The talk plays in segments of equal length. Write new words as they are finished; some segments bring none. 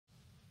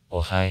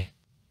Ohio.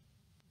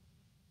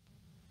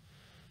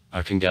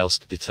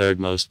 Arkhangelsk, the third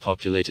most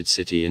populated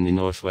city in the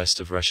northwest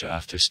of Russia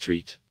after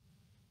St.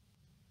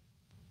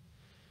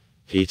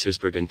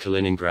 Petersburg and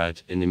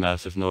Kaliningrad, in the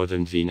mouth of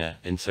northern Dwina,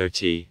 in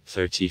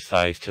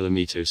 35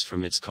 kilometers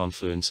from its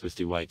confluence with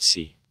the White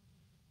Sea.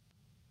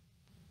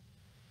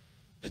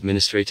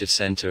 Administrative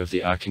center of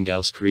the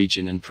Arkhangelsk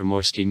region and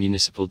Primorsky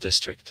municipal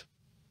district.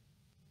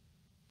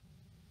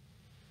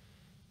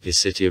 The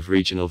city of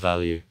regional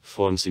value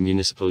forms the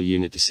municipal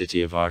unit, the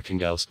city of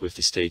Arkhangelsk, with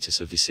the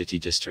status of the city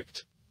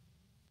district.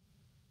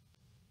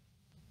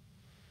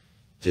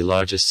 The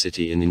largest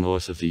city in the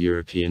north of the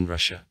European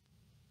Russia.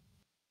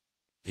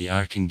 The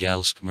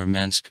Arkhangelsk,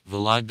 Murmansk,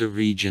 Vologda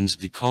regions,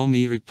 the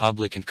Komi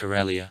Republic and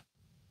Karelia.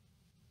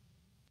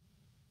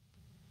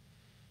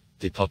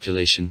 The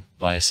population,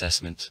 by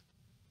assessment,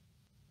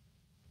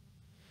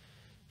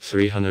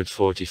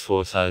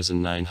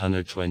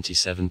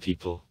 344,927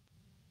 people.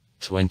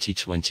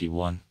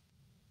 2021.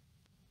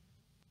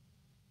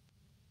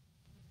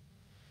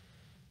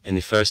 In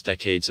the first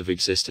decades of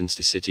existence,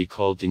 the city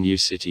called the New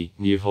City,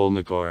 New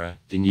Holmogora,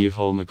 the New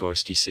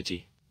Holmogorsky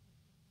city.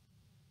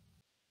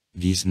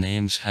 These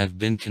names have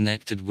been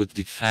connected with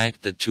the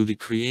fact that to the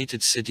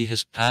created city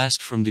has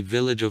passed from the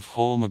village of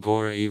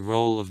Holmogora a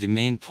role of the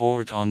main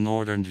port on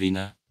northern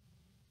Dwina.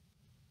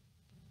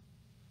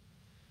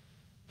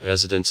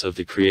 Residents of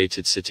the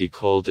created city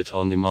called it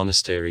on the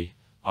monastery,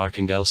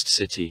 Arkhangelsk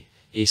city.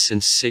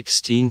 Since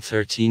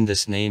 1613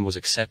 this name was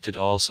accepted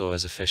also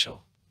as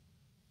official.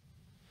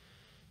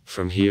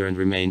 From here and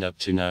remained up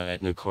to now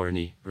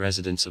ethnokorny,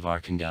 residents of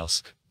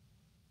Arkhangelsk.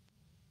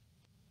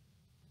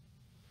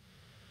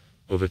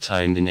 Over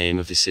time the name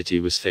of the city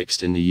was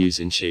fixed in the use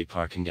in shape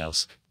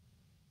Arkhangelsk.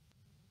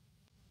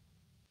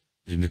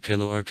 The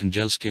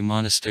Mikhailo-Arkhangelsk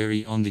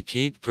monastery on the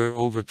Cape Per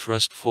over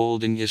Trust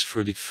folding is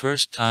for the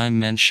first time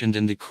mentioned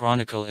in the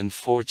Chronicle in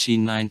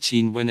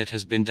 1419 when it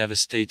has been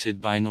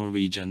devastated by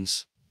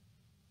Norwegians.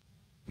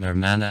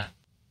 Mermana.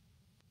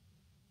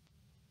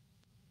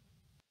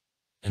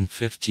 In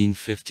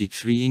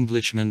 1553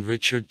 Englishman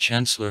Richard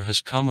Chancellor has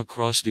come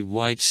across the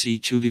White Sea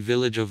to the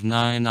village of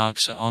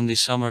Nyanoxa on the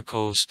summer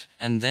coast,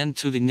 and then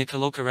to the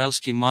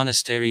Nikolo-Karelsky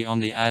monastery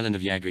on the island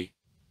of Yagri.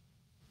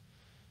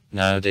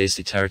 Nowadays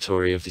the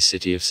territory of the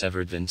city of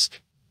Severodvinsk.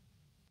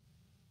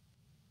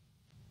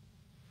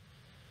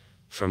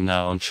 From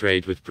now on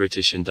trade with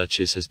British and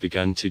Dutches has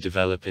begun to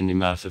develop in the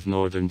mouth of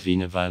northern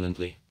Dwina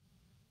violently.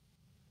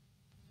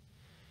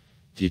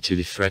 Due to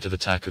the threat of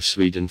attack of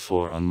Sweden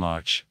on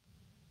March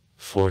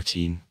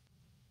 14.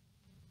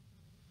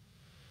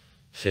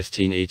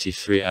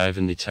 1583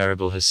 Ivan the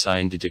Terrible has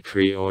signed the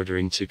decree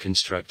ordering to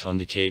construct on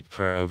the Cape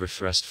Per over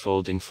Thrust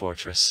folding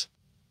fortress.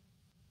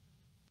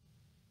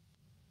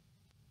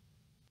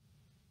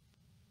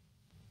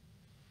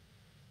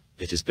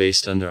 It is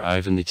based under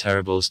Ivan the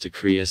Terrible's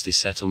decree as the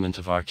settlement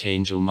of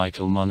Archangel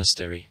Michael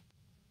Monastery.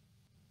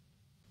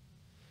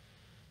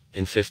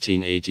 In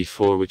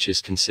 1584, which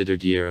is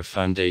considered year of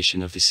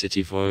foundation of the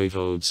city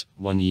voivodes,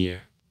 1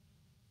 year.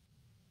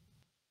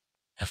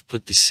 Have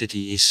put the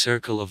city a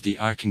circle of the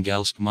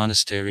Arkhangelsk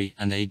monastery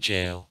and a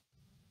jail.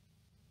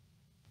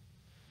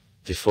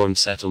 The formed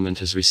settlement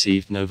has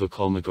received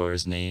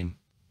Novokolmogora's name.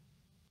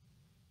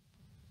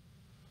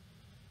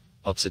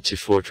 Opposite to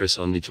fortress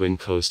on the Dwin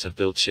coast have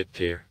built ship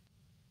pier.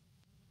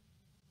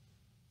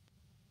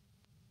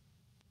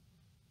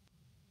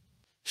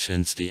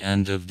 Since the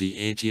end of the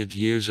 80th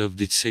years of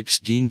the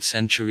 16th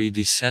century,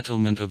 the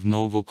settlement of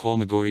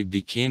Novokolmogory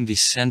became the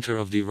center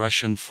of the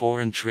Russian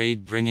foreign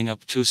trade, bringing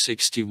up to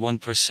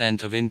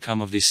 61% of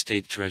income of the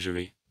state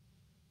treasury.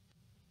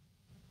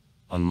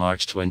 On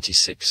March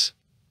 26.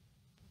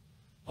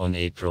 On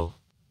April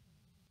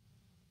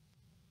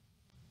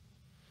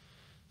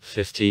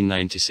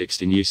 1596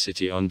 the new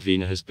city on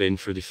Dwina has been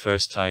for the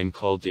first time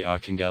called the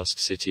Arkhangelsk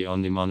city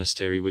on the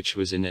monastery which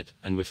was in it,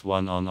 and with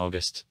one on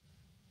August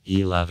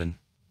 11.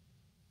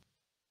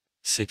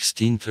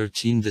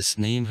 1613 this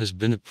name has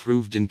been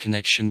approved in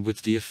connection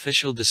with the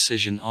official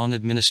decision on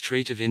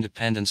administrative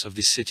independence of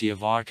the city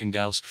of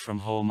Arkhangelsk from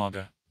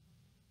Holmoga.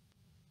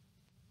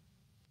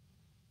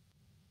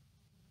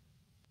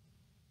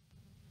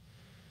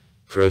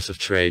 Growth of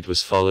trade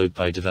was followed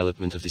by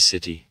development of the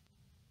city.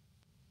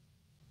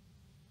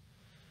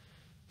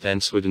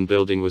 Dense wooden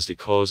building was the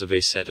cause of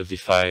a set of the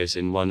fires,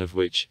 in one of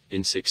which, in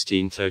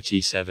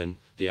 1637,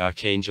 the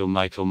Archangel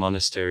Michael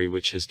Monastery,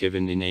 which has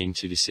given the name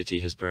to the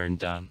city, has burned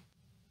down.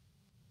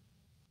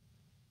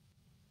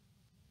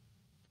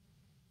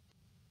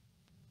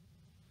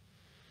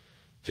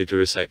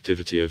 Vigorous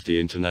activity of the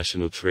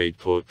international trade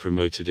port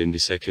promoted in the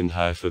second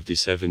half of the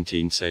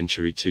 17th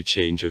century to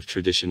change of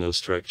traditional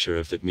structure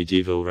of that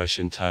medieval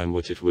Russian town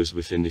what it was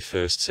within the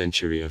first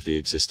century of the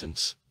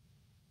existence.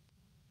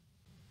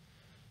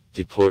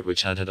 The port,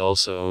 which had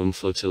also owned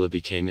flotilla,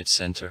 became its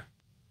center.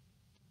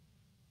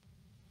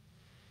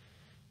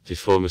 The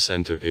former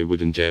center, a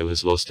wooden jail,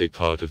 has lost a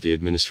part of the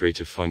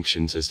administrative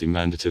functions as the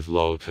mandative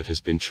law cut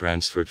has been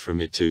transferred from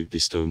it to the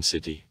stone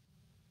city.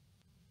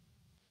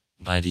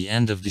 By the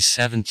end of the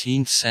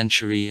 17th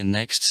century and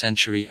next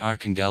century,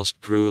 Arkhangelsk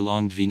grew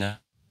along Dvina.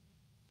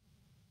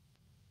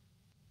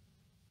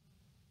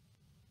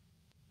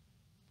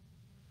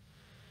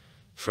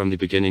 From the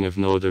beginning of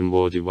Northern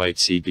War, the White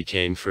Sea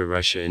became for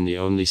Russia the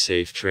only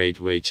safe trade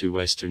way to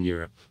Western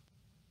Europe.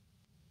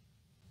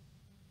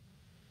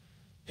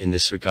 In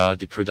this regard,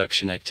 the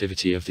production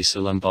activity of the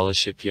Solumbala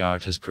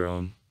shipyard has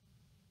grown.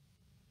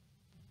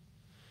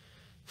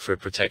 For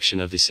protection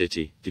of the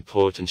city, the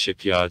port and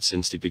shipyard,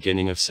 since the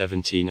beginning of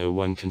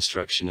 1701,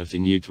 construction of the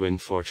new twin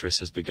fortress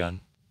has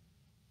begun.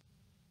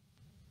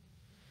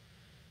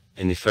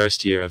 In the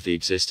first year of the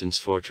existence,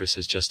 fortress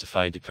has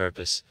justified the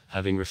purpose,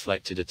 having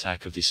reflected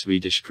attack of the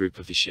Swedish group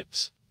of the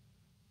ships.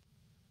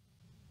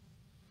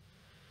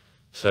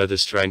 Further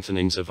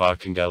strengthenings of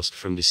Arkhangelsk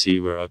from the sea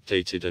were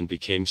updated and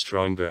became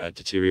stronger at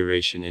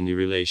deterioration in the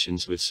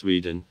relations with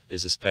Sweden,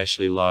 is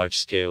especially large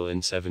scale in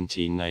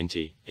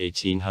 1790,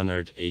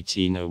 1800,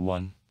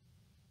 1801.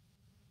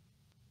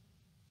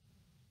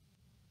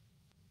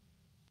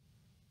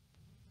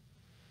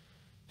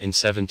 In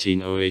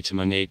 1708,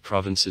 among 8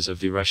 provinces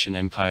of the Russian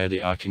Empire, the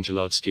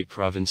Arkhangelsk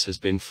province has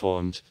been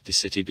formed. The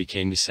city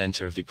became the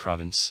center of the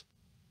province.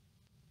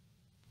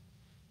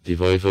 The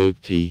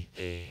voivode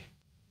P.A.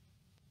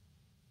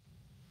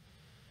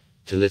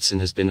 Tillotson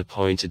has been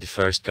appointed the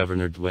first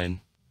governor Dwen.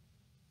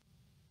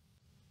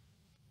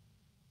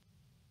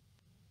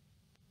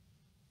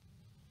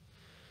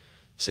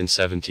 Since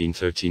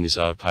 1713, the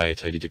Tsar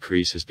Pietary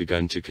decrees has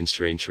begun to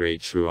constrain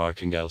trade through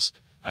Arkhangelsk,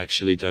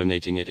 actually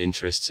donating it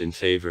interests in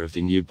favor of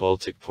the new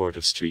Baltic port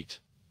of St.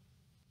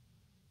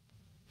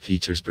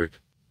 Petersburg.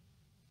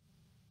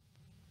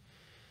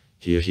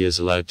 Here he is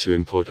allowed to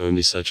import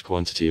only such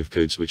quantity of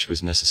goods which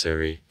was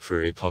necessary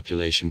for a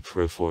population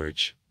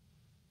pro-forage.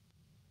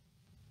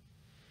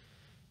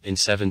 In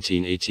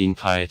 1718,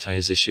 Pietary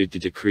has issued the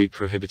decree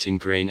prohibiting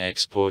grain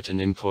export and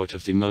import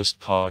of the most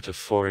part of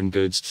foreign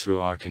goods through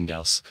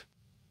Arkhangelsk.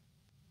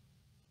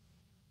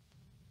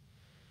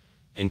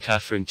 In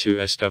Catherine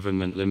II's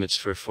government, limits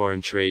for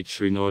foreign trade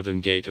through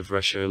Northern Gate of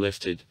Russia are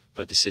lifted,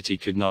 but the city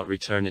could not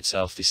return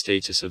itself the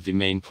status of the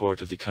main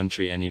port of the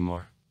country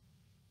anymore.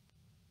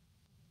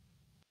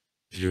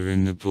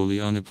 During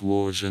Napoleonic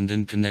Wars and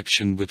in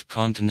connection with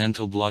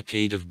continental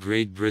blockade of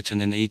Great Britain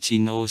in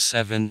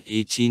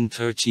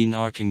 1807-1813,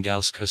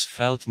 Arkhangelsk has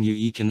felt new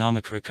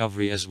economic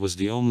recovery, as was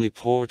the only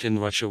port in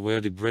Russia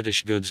where the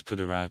British goods could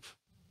arrive.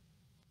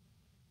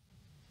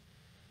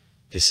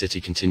 The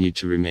city continued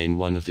to remain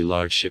one of the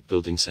large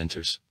shipbuilding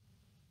centers.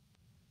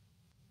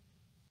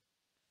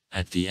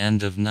 At the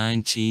end of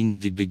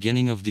the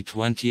beginning of the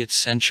 20th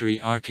century,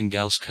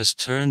 Arkhangelsk has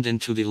turned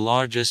into the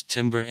largest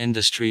timber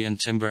industry and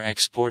timber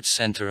export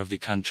center of the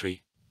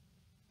country.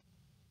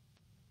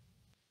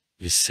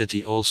 The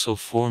city also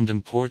formed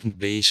important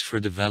base for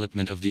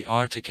development of the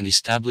Arctic and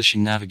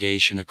establishing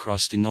navigation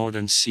across the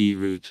Northern Sea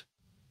route.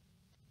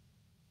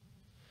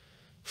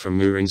 From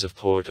moorings of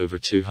port, over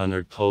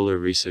 200 polar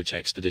research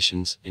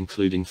expeditions,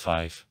 including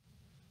 5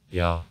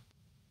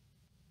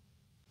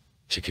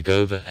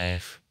 Chikagova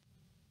F.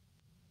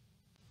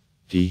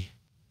 D.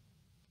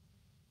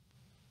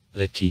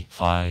 Litki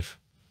 5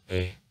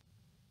 A.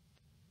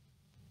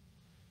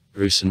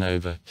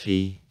 Rusanova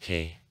P.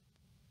 K.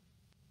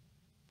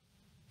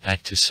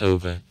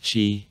 Aktusova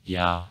G.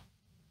 Ya.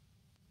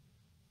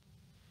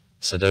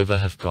 Sadova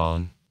have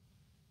gone.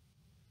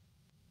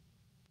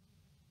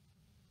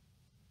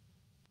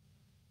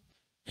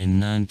 In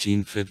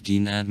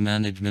 1915, at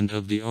management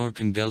of the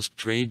Arkhangelsk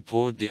trade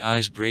port, the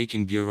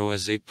Ice-Breaking Bureau,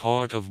 as a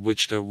part of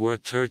which there were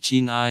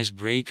 13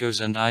 icebreakers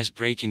and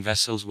ice-breaking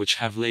vessels which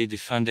have laid the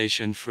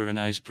foundation for an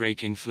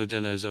ice-breaking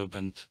flotilla, is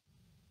opened.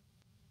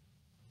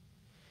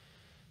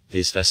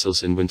 These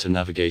vessels in winter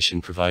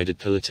navigation provided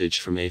pilotage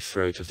from a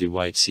throat of the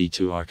White Sea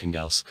to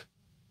Arkhangelsk.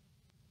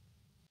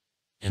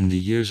 In the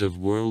years of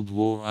World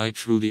War I,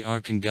 through the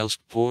Arkhangelsk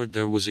port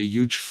there was a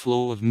huge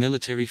flow of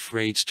military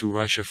freights to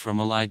Russia from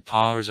Allied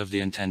powers of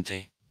the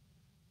Entente.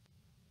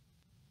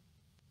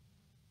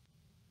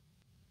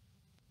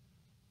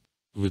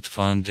 With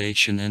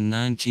foundation in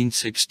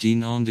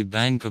 1916 on the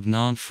bank of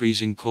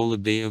non-freezing Kola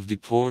Bay of the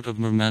port of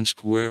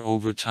Murmansk, where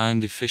over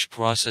time the fish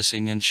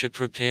processing and ship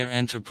repair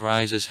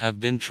enterprises have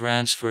been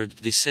transferred,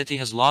 the city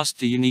has lost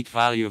the unique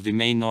value of the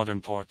main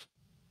northern port.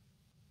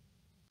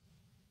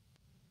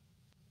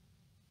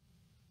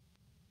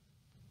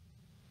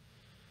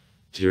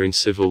 During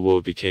Civil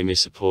War became a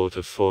support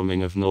of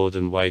forming of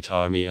Northern White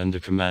Army under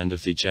command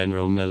of the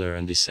General Miller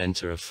and the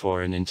center of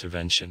foreign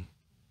intervention.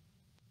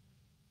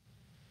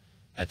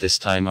 At this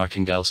time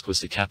Arkhangelsk was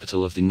the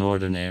capital of the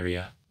northern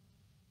area.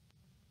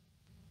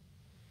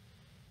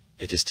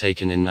 It is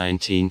taken in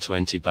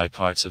 1920 by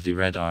parts of the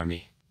Red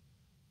Army.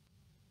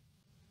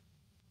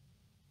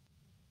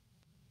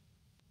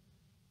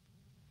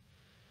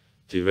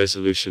 The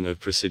resolution of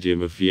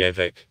Presidium of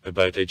Vievek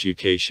about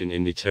education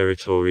in the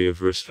territory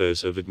of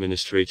Rusvers of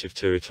administrative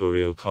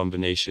territorial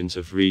combinations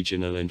of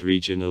regional and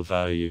regional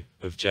value,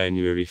 of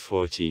January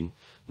 14,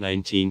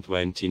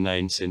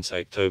 1929, since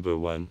October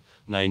 1,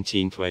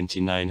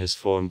 1929 has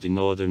formed the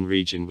northern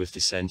region with the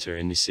center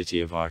in the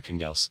city of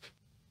Arkhangelsk.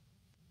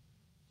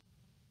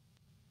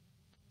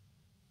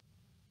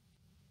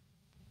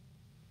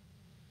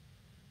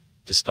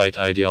 Despite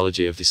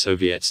ideology of the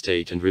Soviet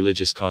state and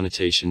religious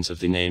connotations of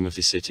the name of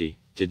the city,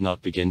 did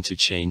not begin to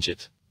change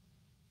it.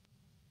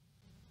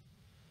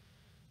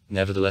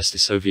 Nevertheless, the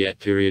Soviet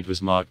period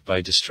was marked by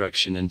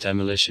destruction and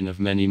demolition of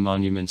many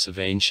monuments of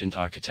ancient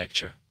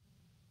architecture.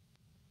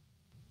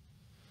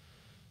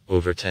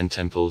 Over 10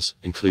 temples,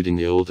 including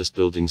the oldest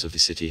buildings of the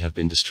city, have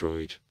been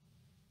destroyed.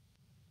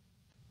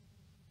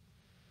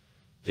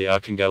 The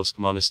Arkhangelsk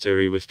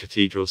Monastery with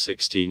Cathedral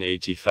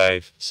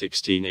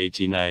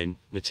 1685-1689,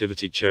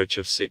 Nativity Church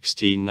of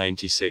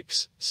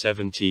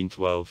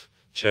 1696-1712,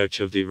 Church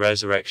of the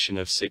Resurrection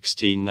of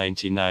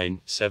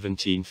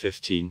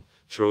 1699-1715,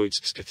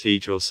 Troitsk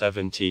Cathedral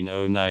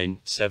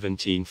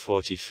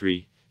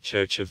 1709-1743,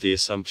 Church of the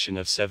Assumption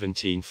of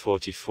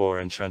 1744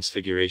 and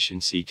Transfiguration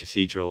Sea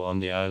Cathedral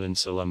on the island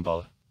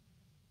Solumbala.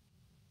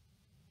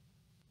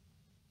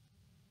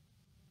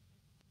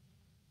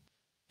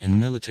 In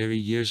military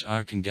years,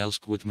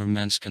 Arkhangelsk with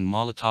Murmansk and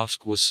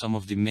Molotovsk was some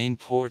of the main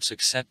ports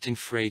accepting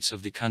freights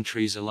of the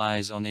country's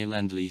allies on a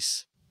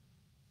lend-lease.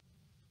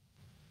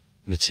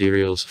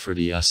 Materials for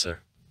the USSR.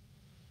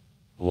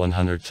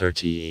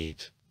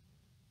 138.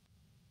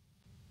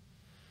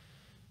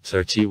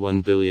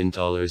 $31 billion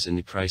in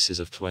the prices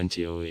of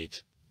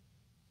 2008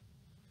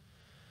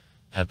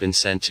 have been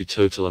sent to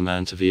total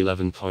amount of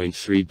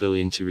 $11.3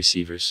 billion to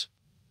receivers.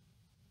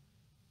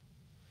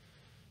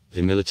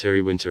 The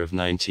military winter of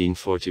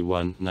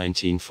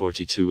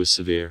 1941-1942 was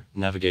severe.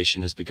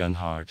 Navigation has begun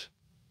hard.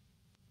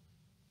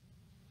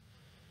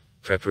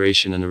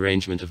 Preparation and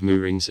arrangement of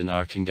moorings in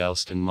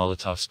Arkhangelsk and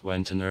Molotovsk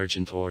went in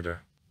urgent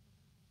order.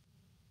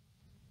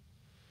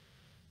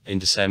 In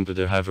December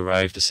there have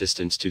arrived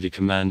assistants to the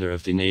commander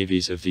of the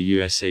navies of the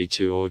USA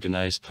to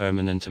organize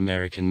permanent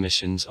American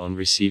missions on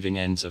receiving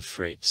ends of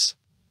freights.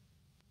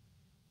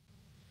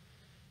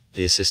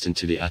 The assistant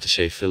to the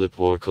attaché Philip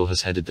Warkle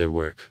has headed their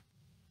work.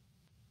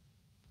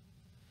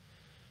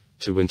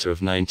 The winter of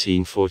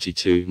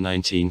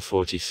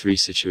 1942-1943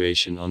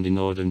 situation on the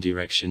northern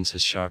directions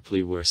has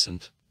sharply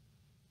worsened.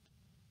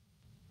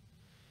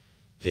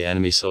 The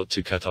enemy sought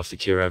to cut off the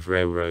Kiev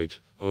Railroad.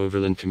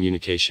 Overland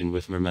communication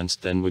with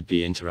Murmansk then would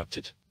be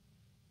interrupted.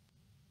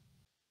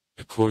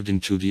 According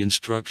to the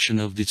instruction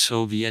of the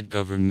Soviet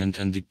government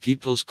and the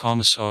People's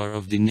Commissar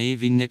of the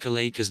Navy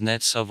Nikolai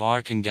Kuznetsov,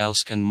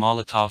 Arkhangelsk and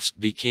Molotovsk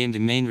became the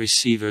main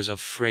receivers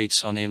of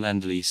freights on a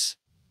lend-lease.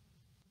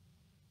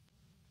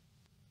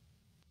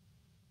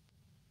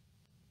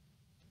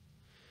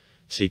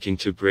 Seeking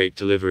to break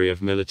delivery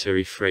of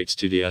military freights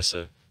to the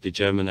USSR, the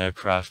German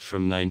aircraft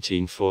from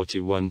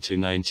 1941 to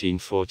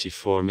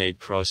 1944 made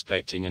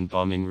prospecting and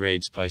bombing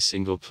raids by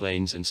single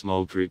planes and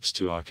small groups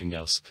to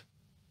Arkhangelsk.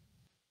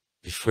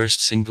 The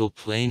first single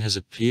plane has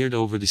appeared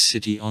over the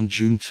city on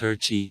June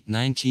 30,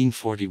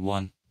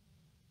 1941.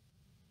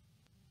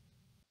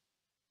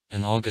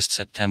 In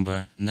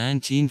August-September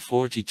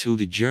 1942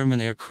 the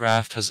German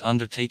aircraft has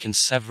undertaken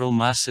several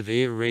massive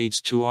air raids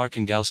to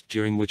Arkhangelsk,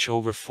 during which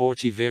over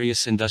 40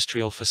 various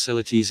industrial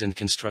facilities and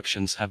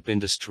constructions have been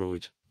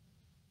destroyed,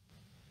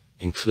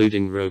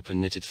 including rope and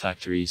knitted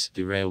factories,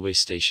 the railway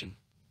station.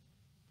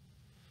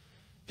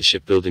 The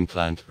shipbuilding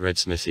plant, Red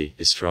Smithy,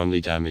 is strongly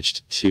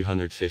damaged.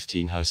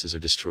 215 houses are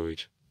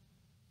destroyed.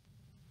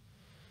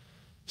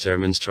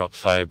 Germans dropped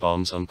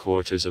firebombs on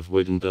quarters of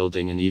wooden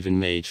building and even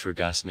made for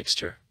gas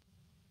mixture.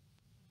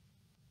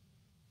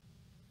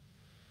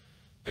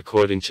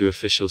 According to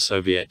official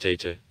Soviet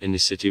data, in the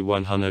city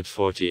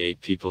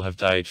 148 people have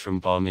died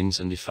from bombings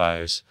and the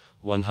fires,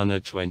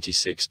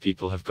 126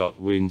 people have got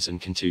wounds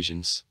and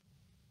contusions.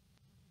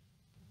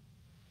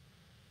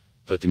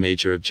 But the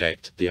major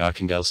object, the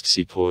Arkhangelsk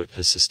seaport,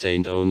 has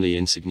sustained only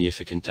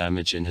insignificant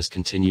damage and has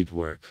continued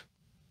work.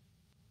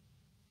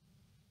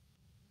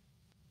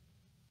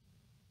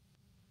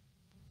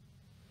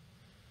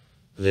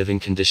 Living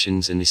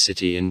conditions in the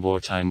city in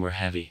wartime were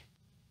heavy.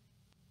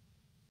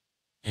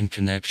 In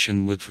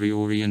connection with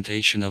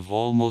reorientation of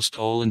almost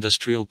all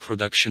industrial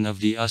production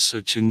of the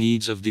USSR to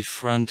needs of the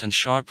front and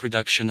sharp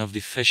reduction of the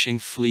fishing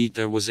fleet,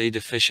 there was a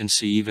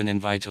deficiency even in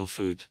vital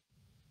food.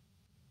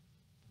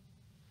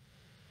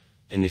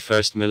 In the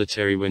first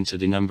military winter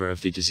the number of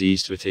the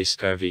diseased with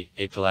scurvy,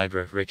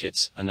 pellagra,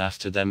 rickets, and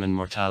after them in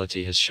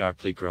mortality has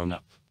sharply grown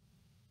up.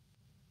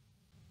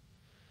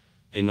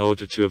 In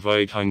order to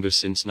avoid hunger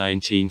since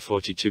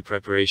 1942,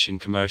 preparation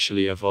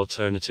commercially of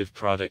alternative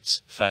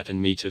products, fat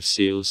and meat of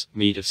seals,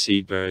 meat of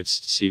seabirds,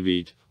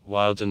 seaweed,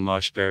 wild and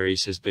marsh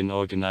berries has been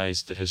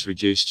organized that has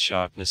reduced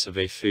sharpness of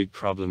a food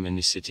problem in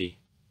the city.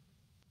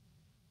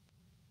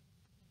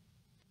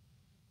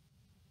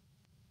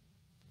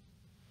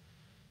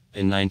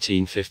 In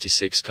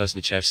 1956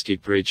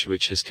 Kuznechevsky Bridge,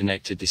 which has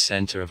connected the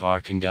center of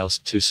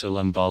Arkhangelsk to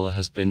Solumbala,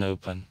 has been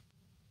open.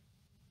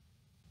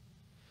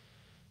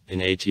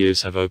 In 8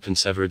 years have opened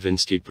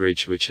Severodvinsky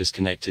Bridge, which has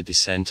connected the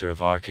center of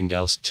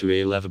Arkhangelsk to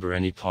a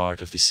Levoboreny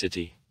part of the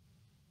city.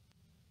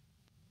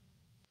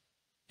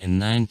 In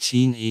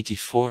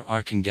 1984,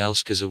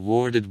 Arkhangelsk is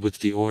awarded with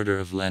the Order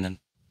of Lenin.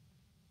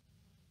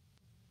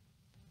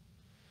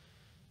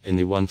 In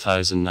the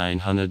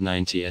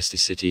 1990s, the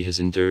city has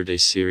endured a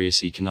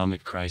serious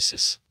economic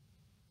crisis.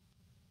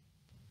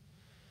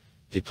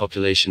 The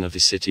population of the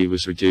city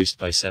was reduced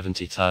by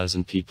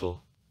 70,000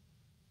 people.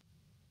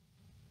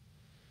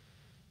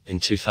 In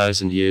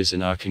 2000 years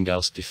in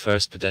Arkhangelsk, the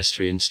first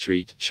pedestrian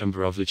street,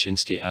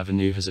 Shumbarovlichinsky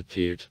Avenue, has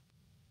appeared.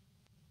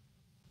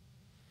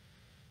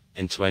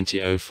 In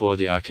 2004,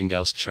 the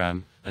Arkhangelsk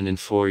tram, and in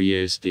 4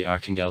 years, the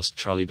Arkhangelsk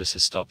trolleybus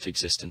has stopped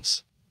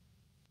existence.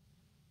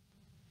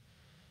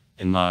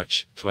 In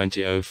March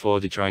 2004,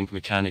 the drunk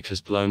mechanic has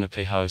blown up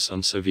a house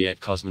on Soviet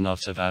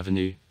Kosmonavtov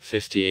Avenue.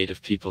 58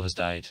 of people has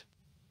died.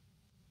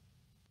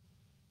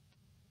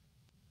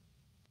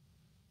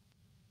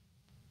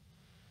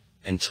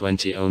 In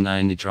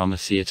 2009, the drama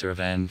theatre of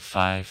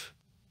M5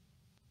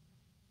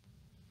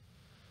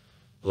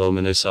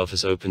 Lomonosov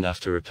has opened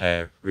after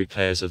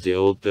repairs of the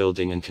old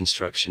building and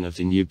construction of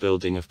the new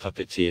building of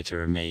Puppet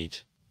Theatre are made.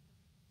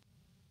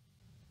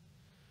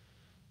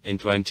 In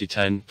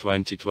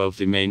 2010-2012,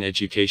 the main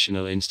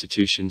educational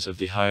institutions of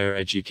the higher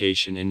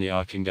education in the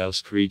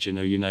Arkhangelsk region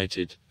are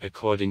united,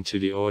 according to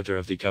the order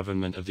of the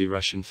government of the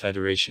Russian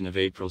Federation of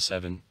April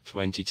 7,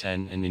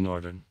 2010 in the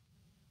northern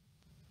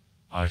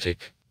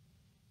Arctic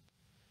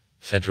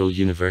Federal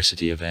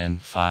University of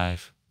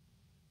M5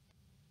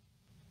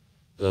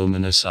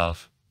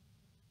 Lomonosov.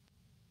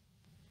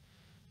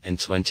 In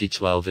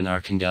 2012 in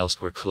Arkhangelsk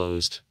were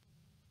closed.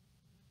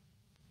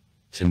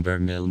 Timber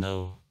Mill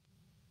No.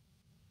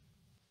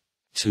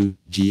 2.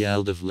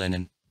 Gield of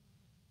Lenin.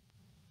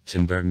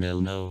 Timber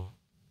Mill No.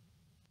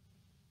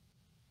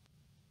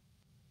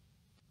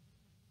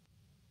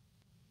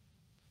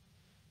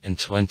 In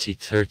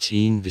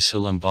 2013 the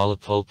Sulambala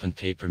Pulp and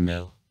Paper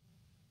Mill.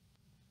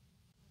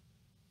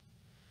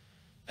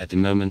 At the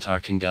moment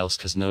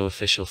Arkhangelsk has no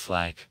official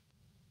flag.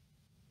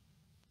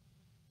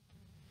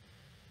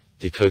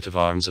 The coat of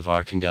arms of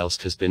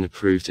Arkhangelsk has been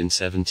approved in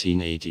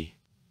 1780.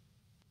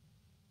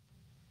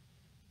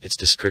 Its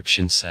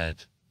description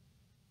said,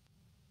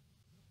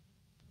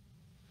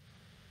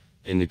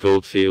 "In the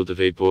gold field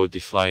of a board the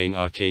flying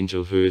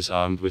archangel who is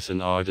armed with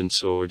an ardent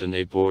sword and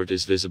a board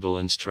is visible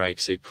and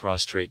strikes a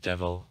prostrate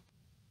devil."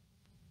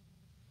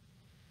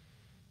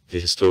 The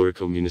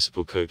historical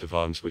municipal coat of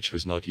arms, which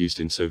was not used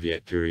in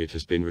Soviet period,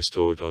 has been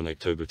restored on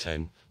October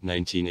 10,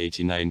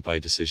 1989 by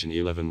decision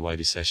 11Y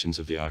the sessions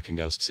of the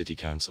Arkhangelsk City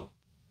Council.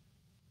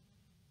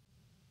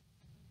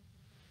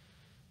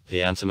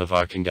 The anthem of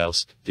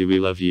Arkhangelsk, the We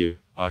Love You,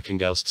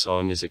 Arkhangelsk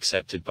song, is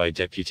accepted by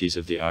deputies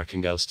of the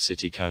Arkhangelsk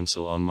City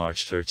Council on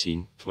March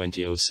 13,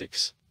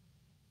 2006.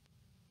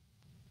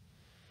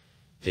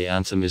 The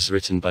anthem is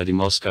written by the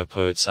Moscow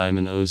poet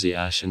Simon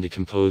Oziash and the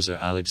composer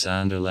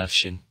Alexander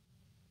Levshin.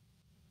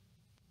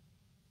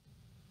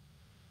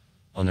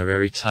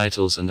 Honorary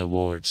titles and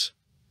awards.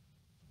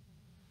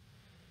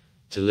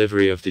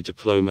 Delivery of the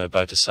diploma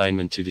about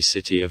assignment to the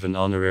city of an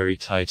honorary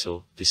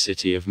title, the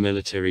City of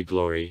Military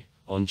Glory,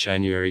 on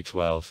January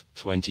 12,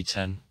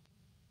 2010.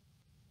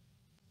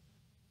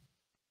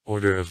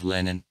 Order of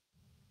Lenin.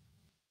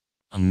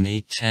 On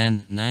May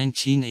 10,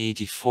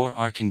 1984,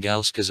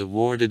 Arkhangelsk is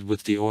awarded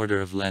with the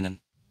Order of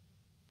Lenin.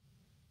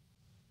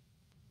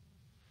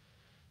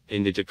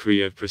 In the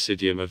decree of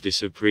Presidium of the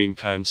Supreme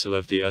Council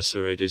of the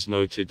USSR, it is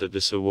noted that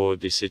this award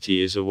the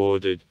city is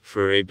awarded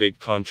for a big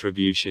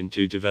contribution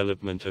to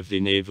development of the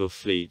naval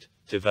fleet,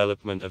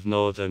 development of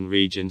northern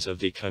regions of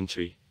the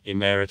country, a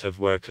merit of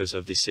workers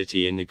of the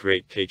city in the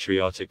Great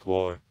Patriotic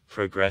War,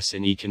 progress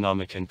in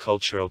economic and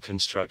cultural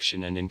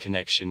construction, and in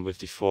connection with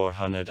the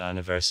 400th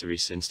anniversary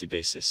since the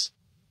basis.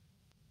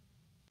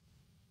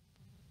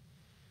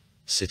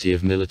 City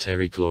of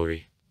Military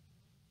Glory.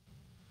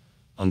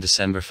 On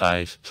December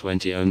 5,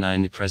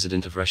 2009, the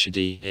President of Russia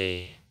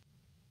D.A.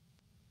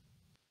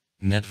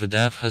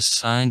 Medvedev has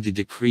signed the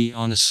decree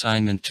on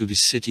assignment to the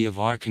city of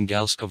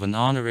Arkhangelsk of an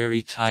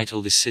honorary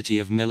title, the City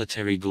of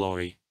Military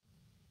Glory.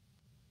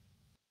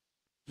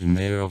 The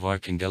mayor of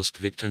Arkhangelsk,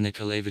 Viktor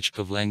Nikolaevich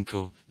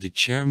Pavlenko, the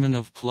chairman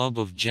of Club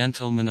of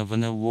Gentlemen of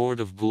an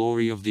Award of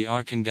Glory of the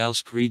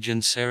Arkhangelsk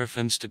region,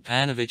 Serafim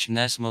Stepanovich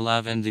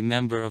Nesmolov, and the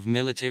member of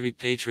Military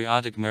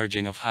Patriotic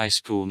Merging of High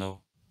School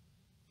No.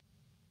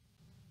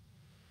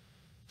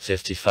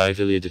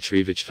 55 Ilya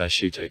Dmitrievich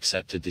Vashuta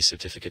accepted the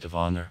Certificate of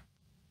Honor.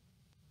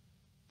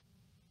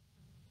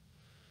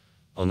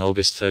 On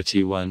August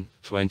 31,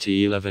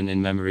 2011,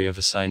 in memory of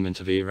assignment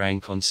of a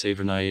rank on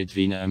Severnaya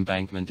Dvina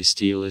embankment, the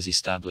steel is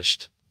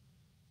established.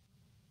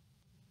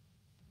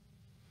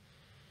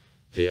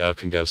 The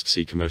Arkhangelsk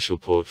Sea Commercial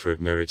Port, for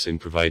its merits in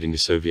providing the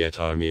Soviet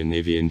Army and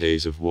Navy in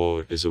days of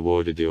war, is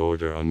awarded the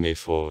order on May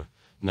 4,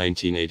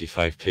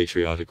 1985,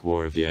 Patriotic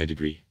War of the I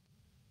degree.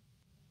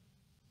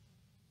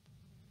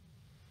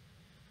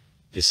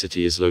 The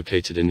city is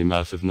located in the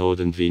mouth of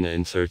northern Dvina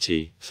in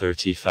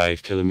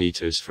 35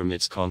 kilometers from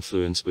its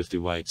confluence with the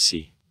White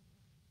Sea.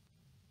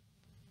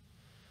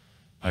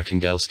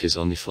 Arkhangelsk is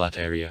on the flat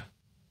area.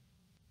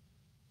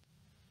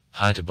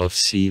 Height above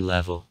sea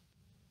level.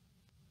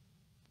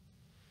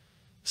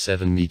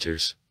 7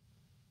 meters.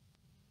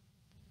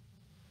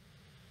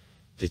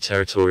 The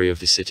territory of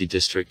the city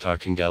district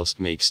Arkhangelsk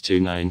makes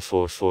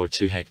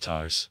 29442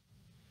 hectares.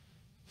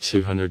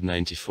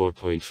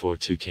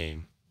 294.42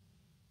 km.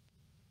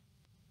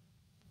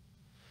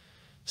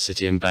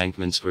 City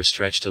embankments were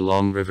stretched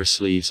along river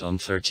sleeves on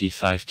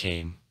 35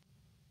 km.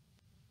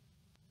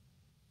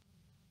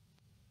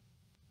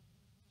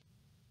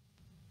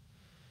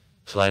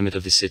 Climate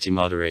of the city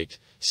moderate,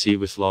 sea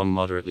with long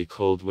moderately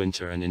cold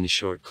winter and in the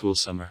short cool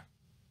summer.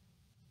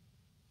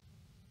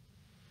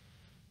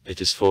 It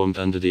is formed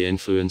under the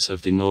influence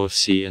of the North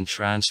Sea and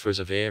transfers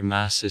of air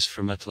masses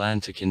from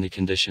Atlantic in the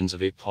conditions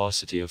of a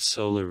paucity of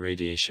solar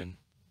radiation.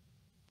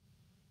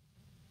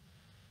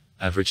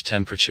 Average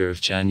temperature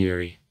of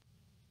January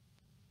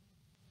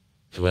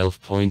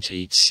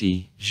 12.8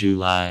 C,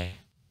 July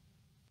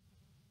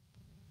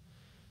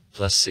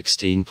plus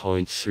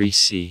 16.3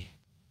 C.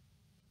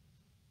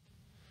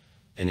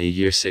 In a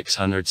year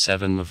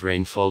 607 of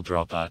rainfall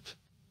dropout.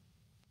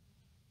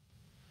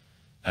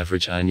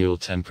 Average annual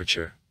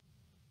temperature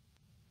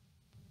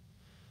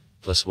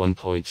plus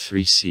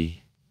 1.3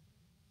 C.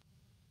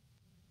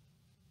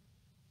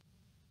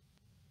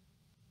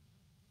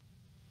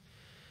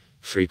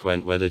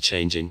 Frequent weather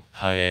changing,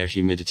 high air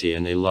humidity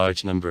and a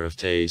large number of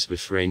days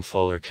with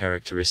rainfall are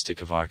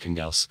characteristic of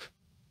Arkhangelsk.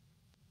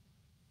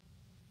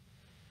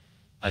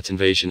 At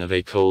invasion of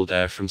a cold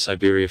air from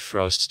Siberia,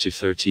 frosts to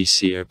 30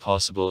 C are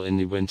possible in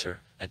the winter.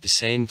 At the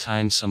same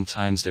time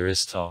sometimes there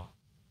is thaw.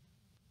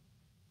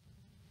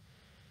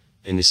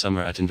 In the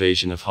summer at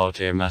invasion of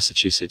hot air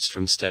Massachusetts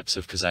from steppes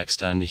of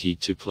Kazakhstan the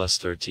heat to plus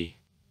 30.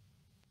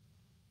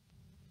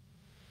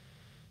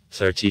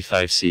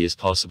 35 C is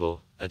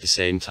possible. At the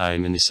same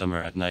time in the summer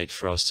at night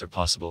frosts are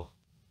possible.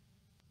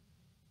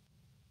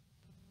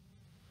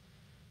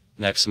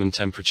 Maximum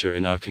temperature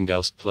in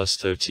Arkhangelsk plus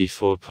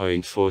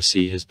 34.4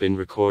 C has been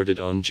recorded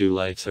on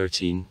July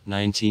 13,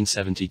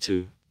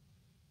 1972.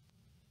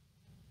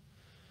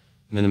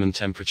 Minimum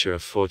temperature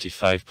of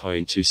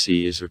 45.2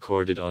 C is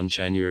recorded on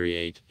January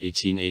 8,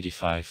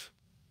 1885.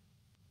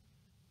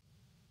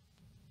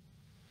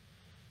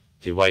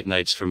 The white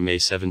nights from May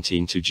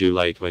 17 to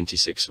July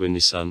 26 when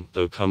the sun,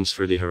 though comes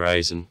for the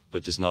horizon,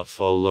 but does not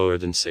fall lower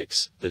than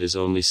 6, that is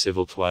only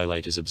civil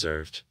twilight is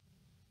observed.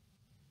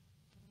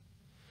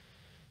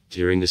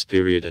 During this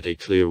period at a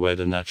clear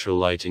weather natural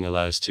lighting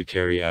allows to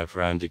carry out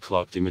round the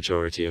clock the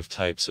majority of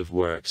types of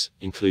works,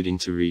 including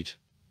to read.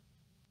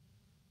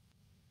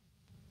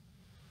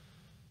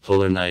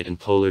 Polar night and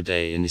polar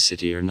day in the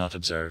city are not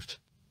observed.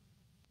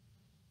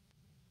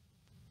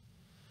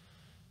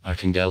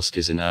 Arkhangelsk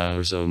is in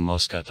our zone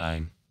Moscow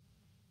time.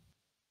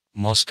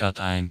 Moscow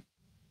time.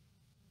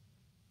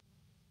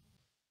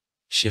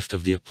 Shift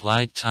of the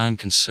applied time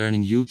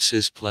concerning youths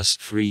is plus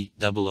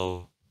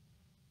 300.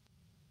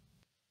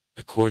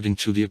 According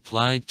to the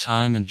applied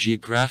time and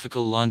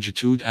geographical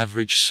longitude,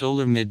 average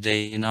solar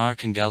midday in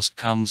Arkhangelsk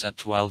comes at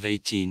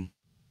 12:18.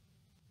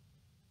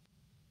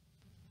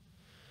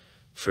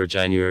 For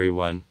January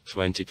 1,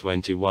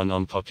 2021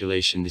 on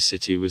population, the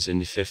city was in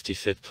the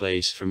 55th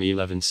place from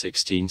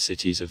 1116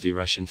 cities of the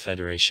Russian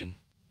Federation.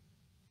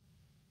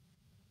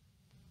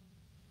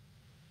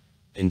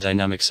 In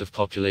dynamics of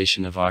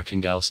population of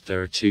Arkhangelsk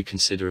there are two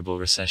considerable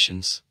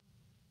recessions.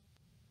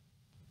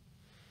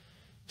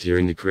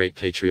 During the Great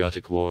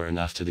Patriotic War and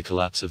after the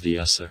collapse of the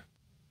USSR.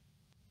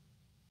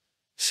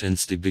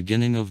 Since the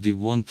beginning of the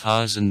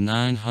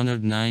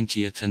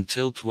 1990th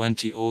until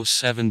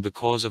 2007,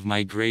 because of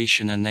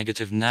migration and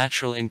negative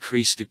natural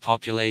increase, the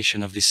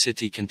population of the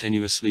city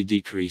continuously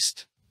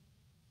decreased.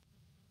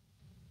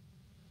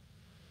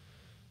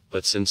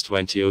 But since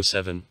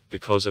 2007,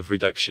 because of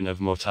reduction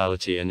of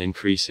mortality and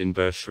increase in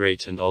birth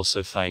rate and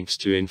also thanks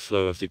to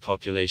inflow of the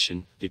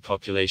population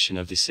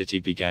of the city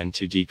began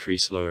to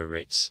decrease lower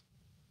rates.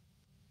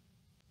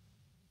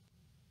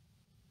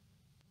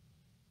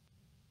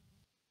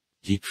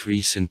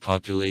 Decrease in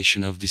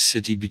population of the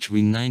city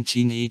between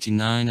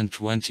 1989 and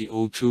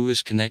 2002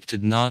 is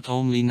connected not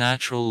only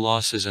natural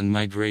losses and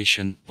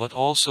migration, but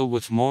also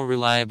with more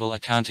reliable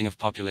accounting of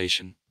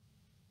population.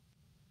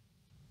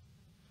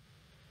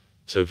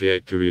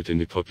 Soviet period in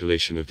the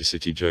population of the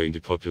city joined the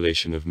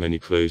population of many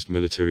closed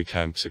military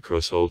camps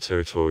across all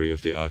territory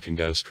of the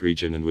Arkhangelsk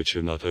region, and which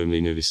are not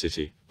only near the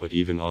city, but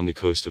even on the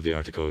coast of the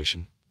Arctic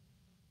Ocean.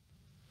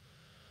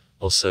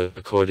 Also,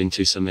 according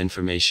to some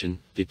information,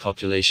 the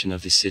population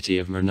of the city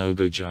of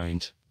Murnogo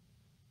joined.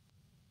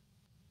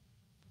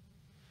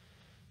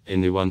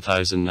 In the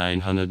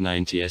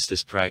 1990s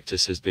this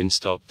practice has been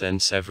stopped,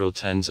 then several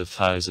tens of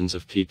thousands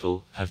of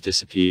people have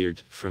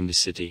disappeared from the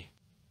city.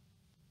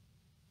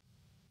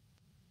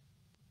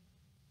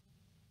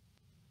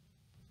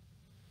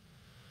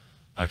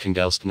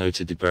 Arkhangelsk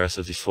noted the birth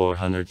of the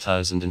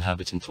 400,000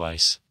 inhabitant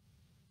twice.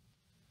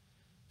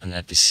 And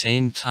at the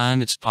same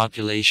time its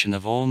population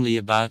of only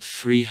about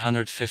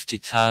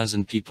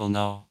 350,000 people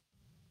now.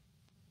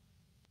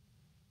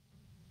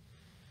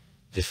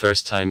 The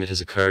first time it has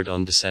occurred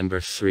on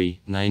December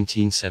 3,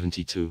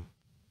 1972.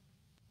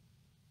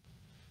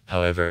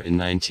 However, in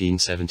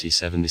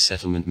 1977 the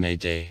settlement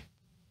made a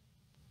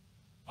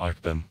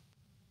Arkhangelsk,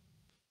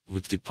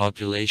 with the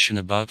population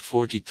about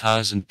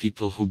 40,000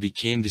 people, who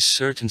became the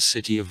certain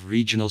city of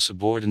regional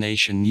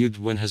subordination.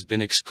 Udwin has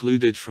been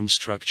excluded from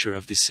structure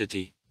of the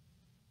city.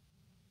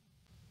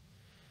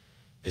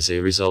 As a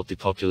result, the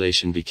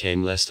population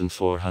became less than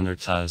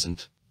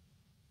 400,000.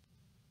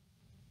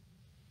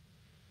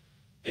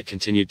 It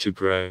continued to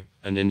grow,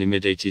 and in the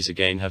mid-80s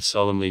again have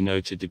solemnly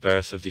noted the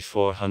birth of the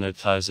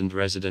 400,000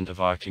 resident of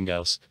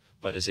Arkhangelsk,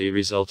 but as a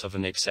result of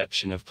an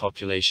exception of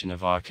population of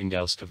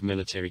Arkhangelsk of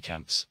military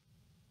camps.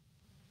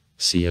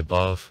 See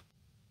above.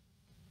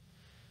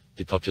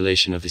 The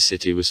population of the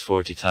city was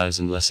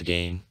 40,000 less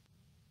again.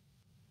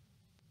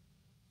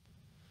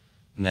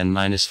 Men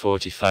minus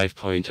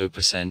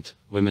 45.0%,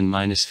 women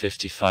minus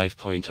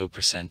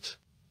 55.0%.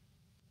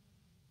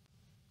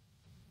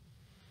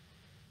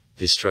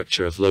 The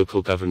structure of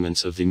local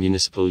governments of the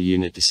municipal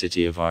unit the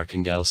city of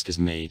Arkhangelsk is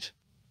made.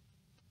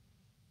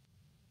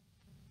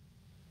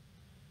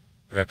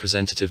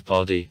 Representative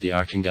body, the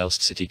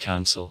Arkhangelsk City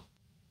Council.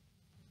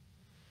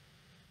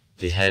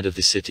 The head of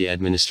the city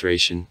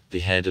administration,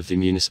 the head of the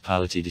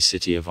municipality the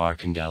city of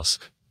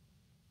Arkhangelsk.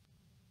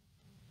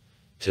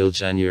 Till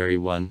January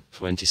 1,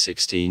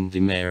 2016, the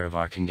mayor of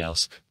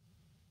Arkhangelsk.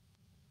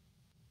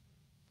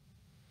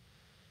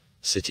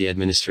 City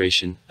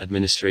administration,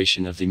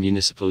 administration of the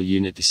municipal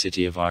unit the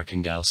city of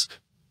Arkhangelsk.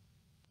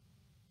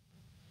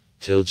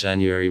 Till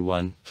January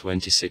 1,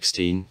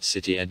 2016,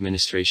 city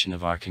administration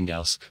of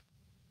Arkhangelsk.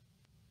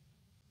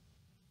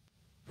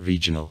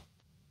 Regional.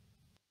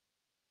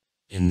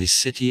 In the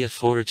city,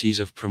 authorities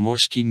of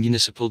Primorsky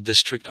Municipal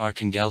District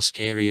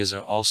Arkhangelsk areas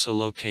are also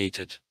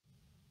located.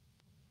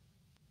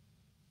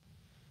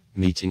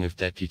 Meeting of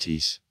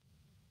Deputies.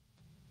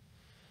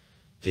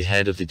 The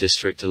head of the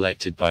district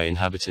elected by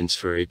inhabitants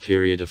for a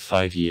period of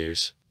 5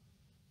 years.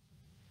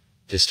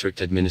 District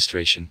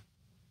Administration.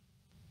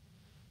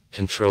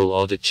 Control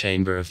Audit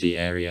Chamber of the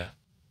area.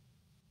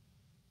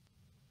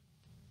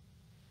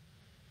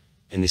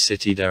 In the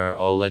city there are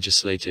all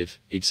legislative,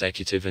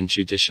 executive and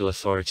judicial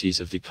authorities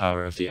of the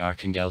power of the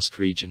Arkhangelsk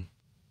region.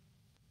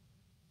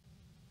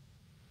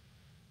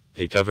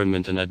 The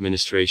government and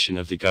administration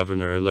of the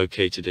governor are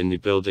located in the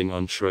building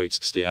on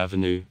Troitsky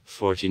Avenue,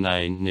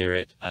 49 near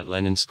it, at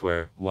Lenin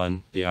Square,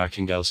 1, the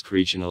Arkhangelsk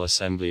Regional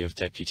Assembly of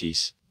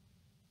Deputies.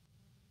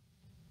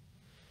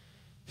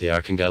 The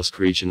Arkhangelsk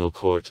Regional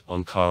Court,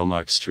 on Karl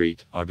Marx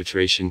Street,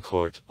 Arbitration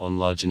Court, on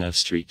Lodyanev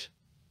Street.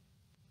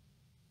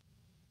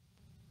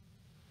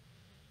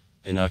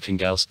 In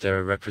Arkhangelsk there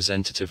are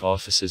representative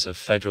offices of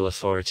federal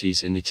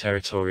authorities in the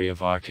territory of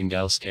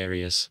Arkhangelsk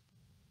areas.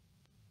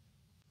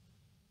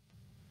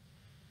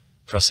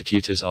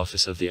 Prosecutor's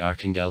Office of the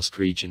Arkhangelsk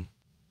region.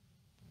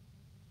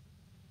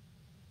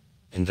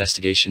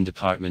 Investigation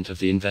Department of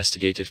the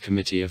Investigative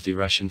Committee of the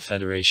Russian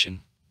Federation.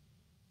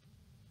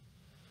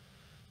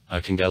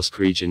 Arkhangelsk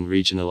region,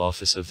 Regional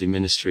Office of the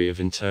Ministry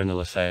of Internal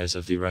Affairs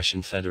of the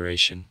Russian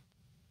Federation.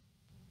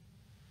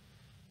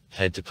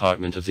 Head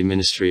Department of the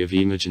Ministry of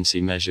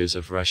Emergency Measures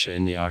of Russia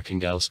in the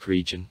Arkhangelsk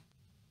region.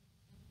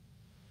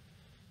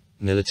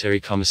 Military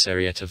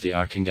Commissariat of the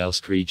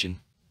Arkhangelsk region.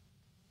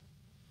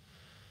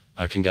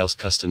 Arkhangelsk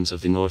Customs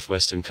of the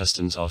Northwestern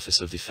Customs Office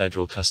of the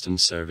Federal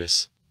Customs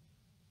Service.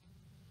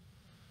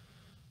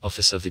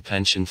 Office of the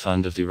Pension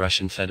Fund of the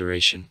Russian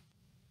Federation.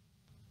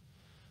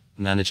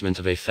 Management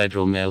of a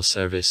Federal Mail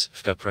Service,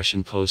 FGUP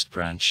Russian Post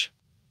Branch.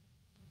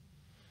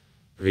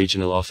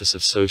 Regional Office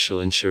of Social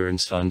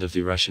Insurance Fund of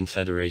the Russian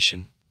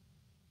Federation.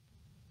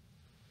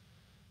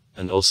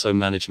 And also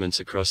managements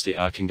across the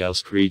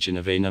Arkhangelsk region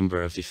of a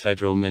number of the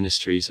federal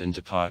ministries and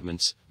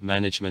departments,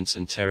 managements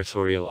and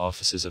territorial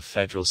offices of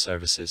federal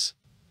services.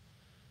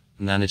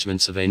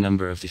 Managements of a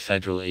number of the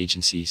federal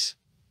agencies.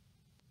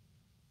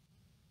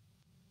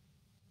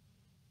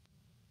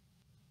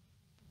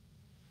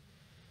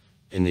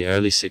 In the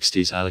early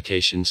 60s,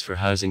 allocations for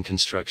housing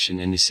construction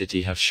in the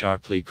city have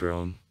sharply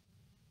grown.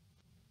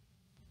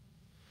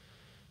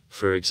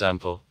 For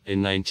example,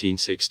 in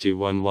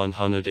 1961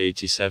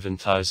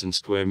 187,000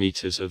 square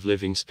meters of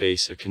living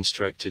space are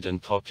constructed and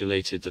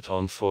populated, that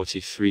on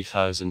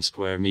 43,000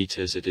 square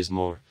meters it is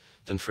more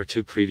than for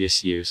 2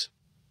 previous years.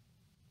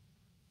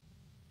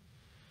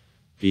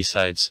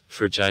 Besides,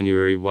 for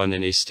January 1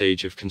 in a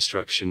stage of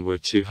construction were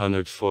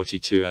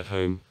 242 at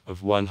home,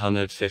 of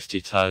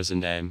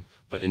 150,000 m,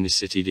 but in the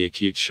city the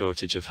acute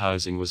shortage of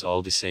housing was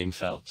all the same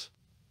felt.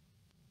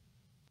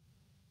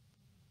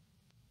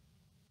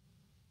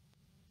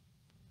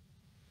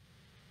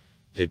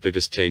 The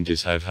biggest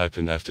changes have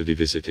happened after the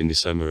visit in the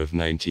summer of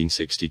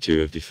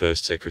 1962 of the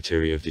first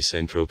Secretary of the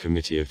Central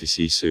Committee of the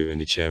CSU and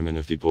the Chairman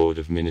of the Board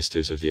of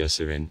Ministers of the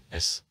SRN,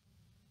 S.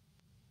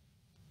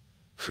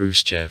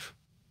 Khrushchev.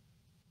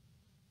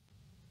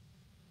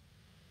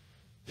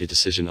 The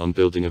decision on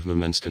building of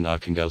Murmansk and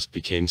Arkhangelsk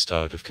became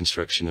start of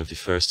construction of the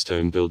first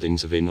stone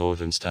buildings of a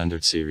Northern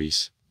Standard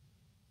series.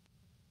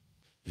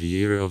 The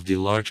era of the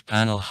large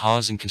panel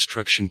housing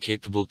construction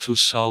capable to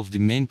solve the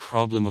main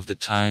problem of the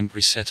time,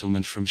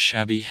 resettlement from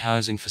shabby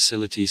housing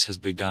facilities, has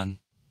begun.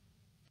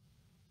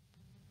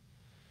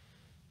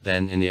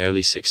 Then in the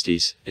early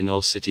 60s, in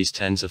all cities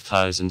tens of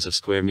thousands of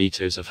square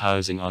meters of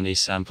housing on a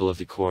sample of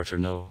the quarter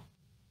No.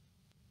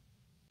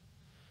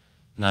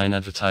 9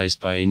 advertised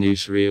by a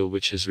newsreel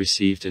which has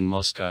received in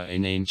Moscow a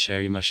name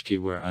Cheremashki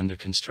were under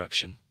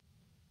construction.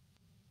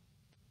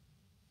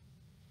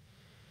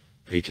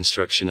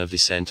 Reconstruction of the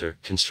center,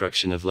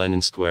 construction of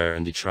Lenin Square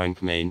and the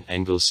trunk main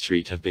Engels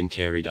Street have been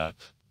carried out.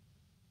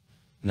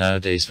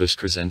 Nowadays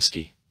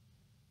Arkhangelsk.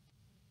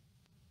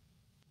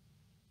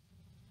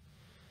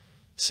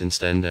 Since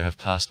then there have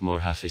passed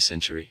more half a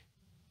century.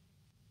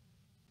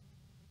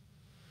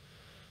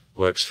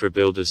 Works for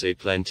builders a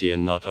plenty,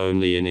 and not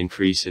only an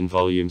increase in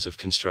volumes of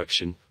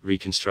construction,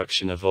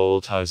 reconstruction of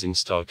old housing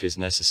stock is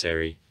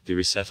necessary. The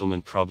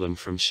resettlement problem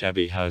from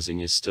shabby housing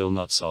is still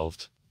not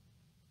solved.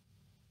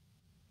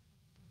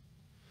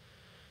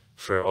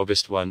 For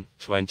August 1,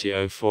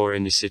 2004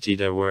 in the city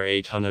there were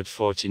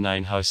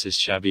 849 houses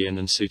shabby and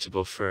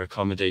unsuitable for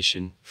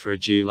accommodation. For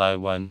July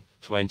 1,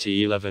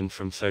 2011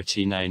 from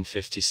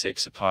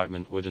 3956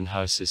 apartment wooden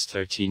houses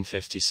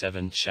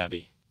 1357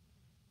 shabby.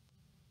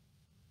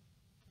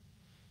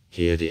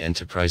 Here the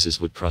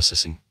enterprises wood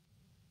processing.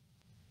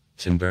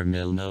 Timber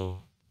mill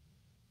No.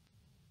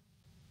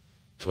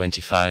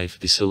 25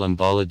 the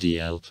Sulambala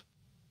DL.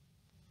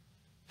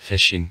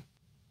 Fishing.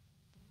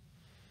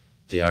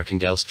 The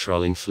Arkhangelsk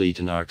trawling fleet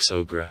and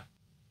Arksogra.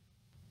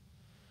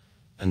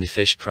 And the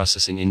fish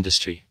processing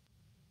industry.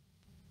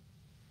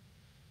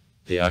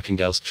 The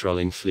Arkhangelsk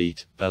trawling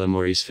fleet,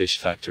 Belamori's fish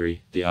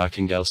factory, the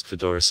Arkhangelsk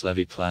Fedoros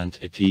levy plant,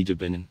 EP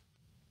Dubinin.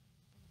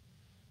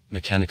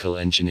 Mechanical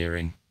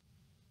engineering.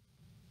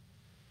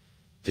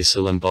 The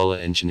Sulambala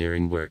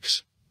engineering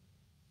works.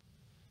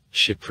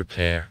 Ship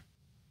repair.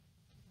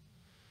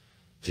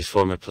 The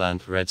former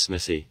plant Red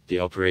Smithy, the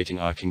operating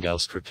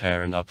Arkhangelsk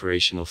repair and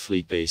operational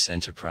fleet base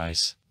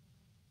enterprise.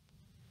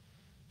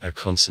 Are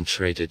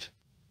concentrated.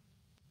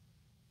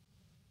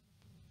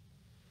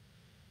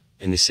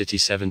 In the city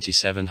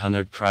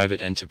 7,700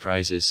 private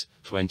enterprises,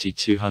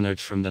 2,200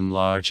 from them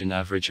large and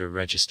average are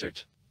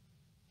registered.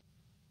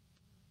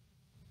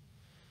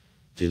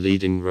 The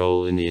leading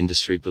role in the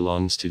industry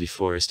belongs to the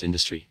forest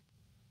industry.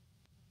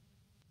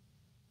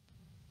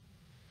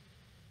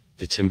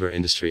 The timber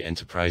industry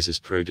enterprises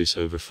produce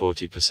over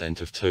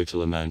 40% of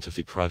total amount of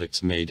the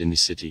products made in the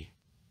city.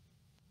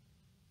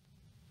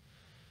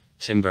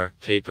 Timber,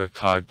 paper,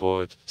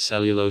 cardboard,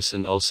 cellulose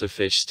and also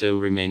fish still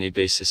remain a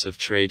basis of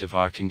trade of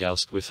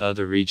Arkhangelsk with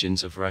other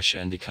regions of Russia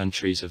and the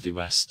countries of the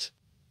West.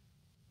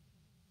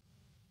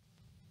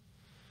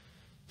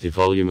 The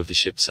volume of the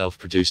ship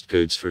self-produced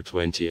goods for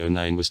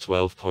 2009 was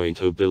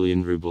 12.0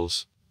 billion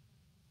rubles.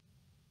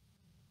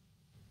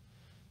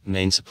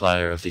 Main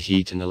supplier of the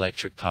heat and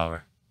electric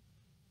power.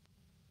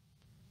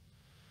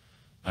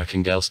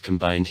 Arkhangelsk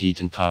Combined Heat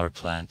and Power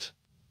Plant.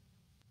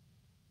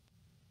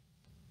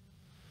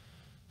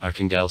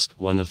 Arkhangelsk,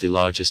 one of the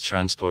largest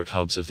transport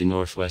hubs of the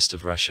northwest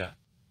of Russia.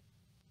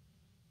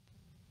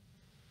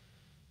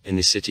 In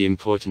the city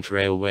important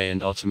railway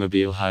and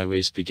automobile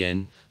highways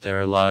begin. There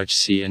are large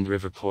sea and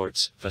river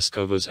ports,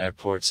 Voskovo's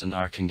airports and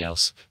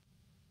Arkhangelsk.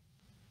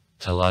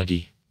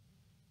 Talagi.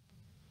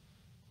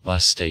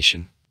 Bus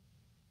station.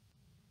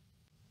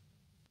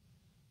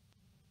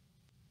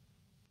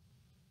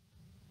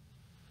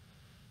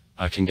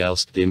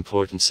 Arkhangelsk, the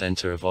important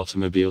center of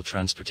automobile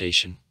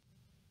transportation.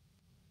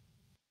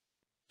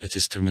 It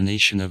is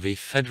termination of a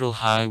federal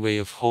highway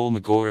of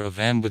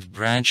Holmogorov with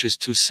branches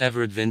to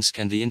Severodvinsk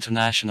and the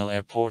international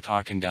airport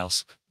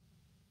Arkhangelsk.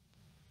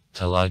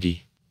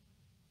 Talagi.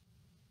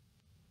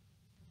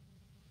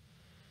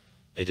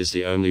 It is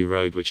the only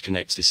road which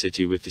connects the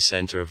city with the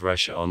center of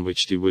Russia, on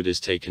which the wood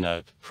is taken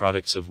out,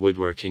 products of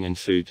woodworking and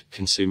food,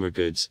 consumer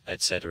goods,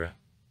 etc.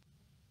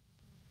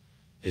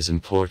 is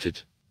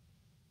imported.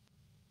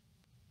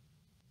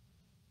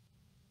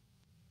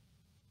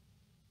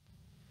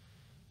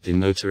 The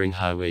motoring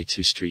highway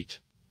to Street.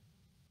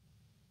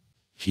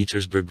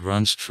 Petersburg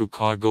runs through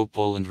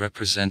Kargopol and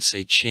represents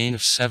a chain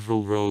of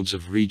several roads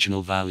of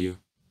regional value.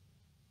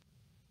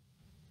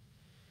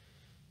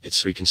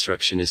 Its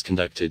reconstruction is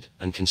conducted,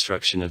 and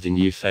construction of the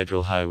new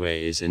federal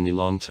highway is in the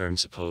long term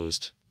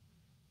supposed.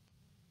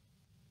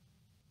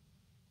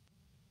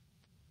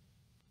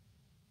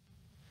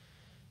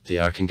 The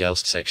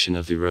Arkhangelsk section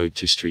of the road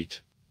to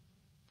Street.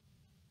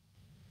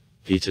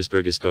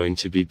 Petersburg is going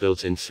to be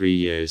built in 3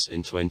 years,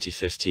 in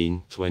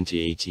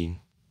 2015-2018.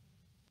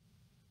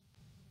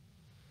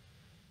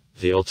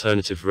 The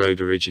alternative road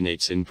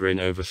originates in Bryn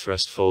over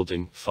Thrust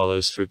Folding,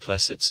 follows through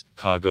Plesets,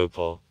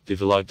 Kargopol, the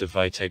Vologda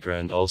Vitegra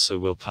and also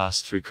will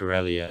pass through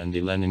Karelia and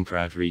the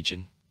Leningrad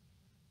region.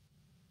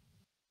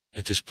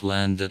 It is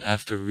planned that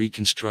after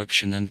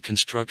reconstruction and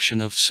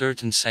construction of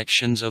certain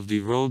sections of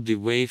the road, the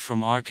way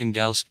from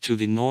Arkhangelsk to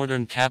the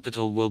northern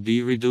capital will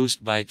be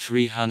reduced by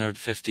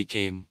 350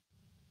 km.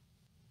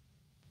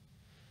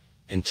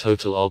 In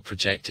total all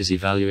project is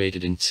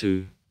evaluated in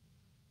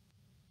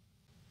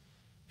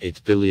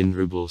 2.8 billion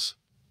rubles.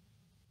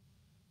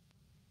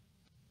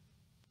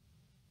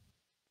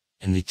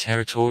 In the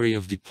territory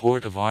of the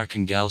port of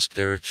Arkhangelsk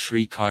there are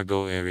 3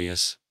 cargo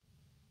areas.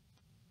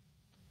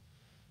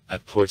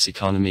 At ports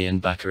economy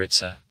and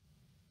Bakaritsa.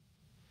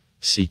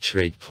 Sea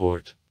trade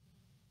port.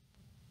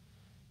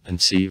 And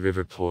sea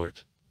river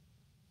port.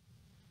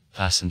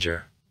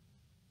 Passenger.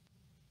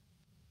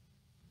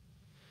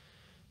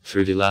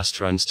 Through the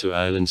last runs to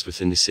islands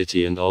within the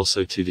city and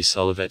also to the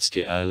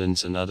Solovetsky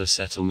Islands and other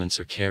settlements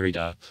are carried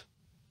out.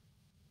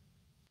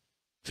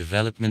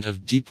 Development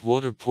of deep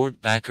water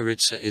port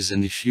Bakaritsa is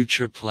in the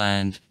future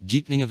planned.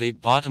 Deepening of a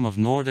bottom of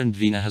northern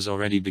Dvina has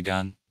already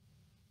begun.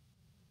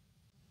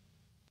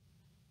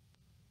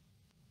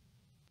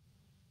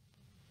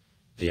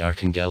 The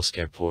Arkhangelsk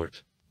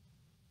Airport.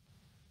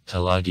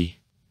 Talagi.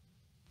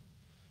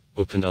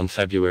 Opened on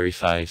February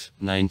 5,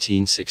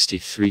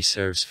 1963,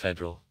 serves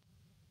Federal.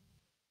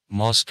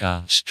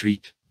 Moscow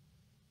Street.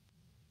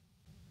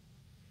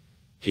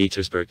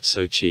 Petersburg,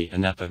 Sochi,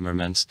 Anapa,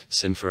 Murmansk,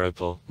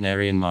 Simferopol,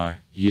 Naryan-Mar,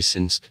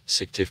 Usinsk,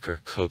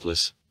 Syktyvkar,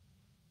 Kotlas.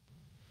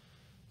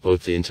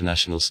 Both the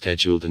international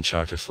scheduled and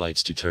charter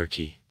flights to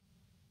Turkey.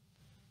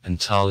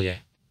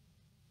 Antalya.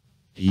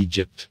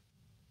 Egypt.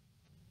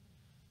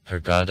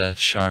 Hurghada,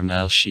 Sharm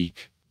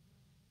el-Sheikh.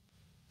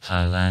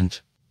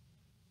 Thailand.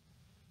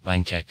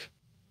 Bangkok.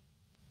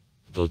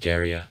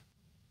 Bulgaria.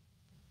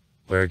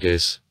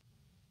 Burgas.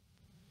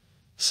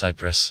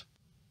 Cyprus.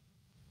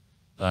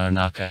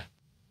 Larnaca.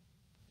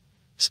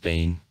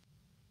 Spain.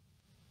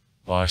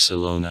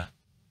 Barcelona.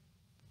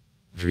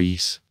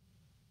 Greece.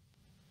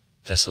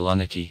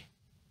 Thessaloniki.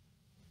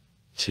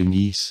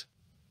 Tunis.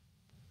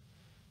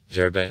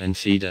 Djerba and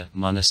Fida,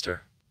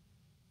 Monastir.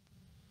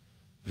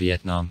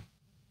 Vietnam.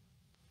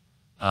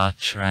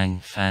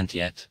 Trang Phan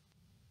Thiet.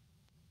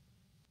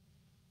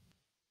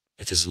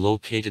 It is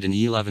located in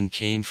 11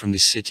 km from the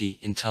city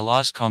in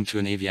Talaskom to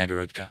an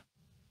Aviagorodka.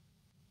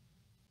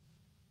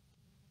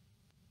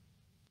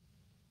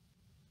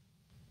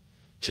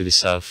 To the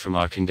south from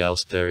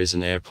Arkhangelsk there is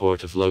an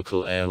airport of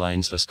local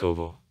airlines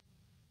Voskovo.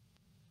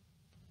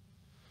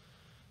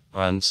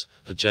 Runs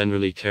are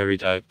generally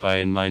carried out by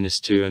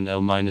N-2 and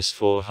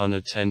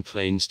L-410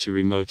 planes to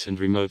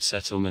remote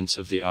settlements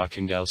of the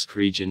Arkhangelsk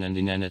region and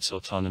the Nenets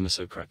Autonomous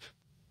Okrug.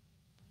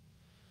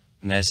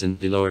 Mezin,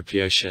 the Lower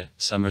Pyosha,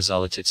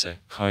 Samerzalotitsa,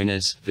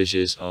 Koinez,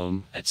 Vizhis,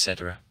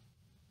 etc.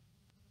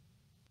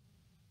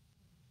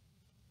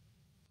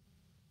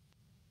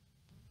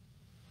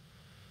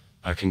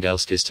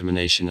 Arkhangelsk is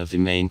termination of the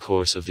main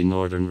course of the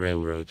Northern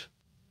Railroad.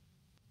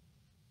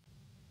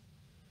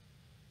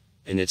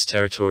 In its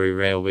territory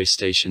railway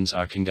stations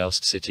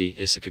Arkhangelsk City,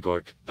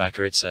 Isakagorsk,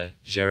 Bakaritsa,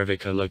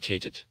 Zherevik are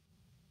located.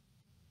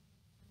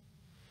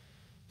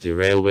 The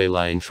railway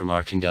line from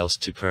Arkhangelsk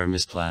to Perm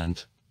is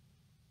planned.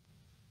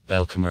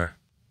 Belkamur.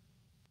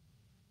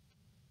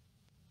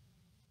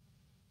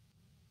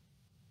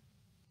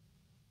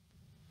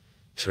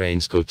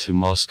 Trains go to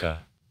Moscow.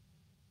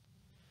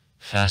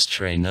 Fast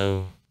train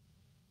O.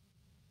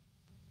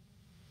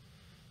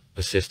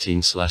 A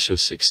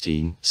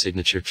 15/016,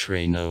 signature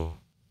train O.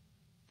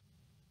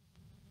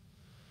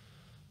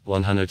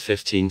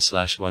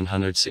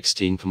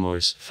 115/116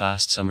 Pomors,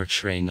 fast summer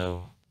train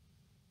O.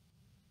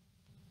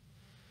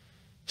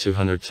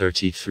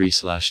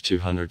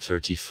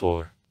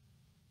 233/234.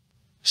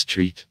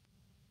 Street.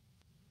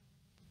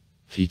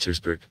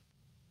 Petersburg.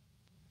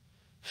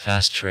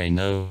 Fast train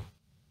O.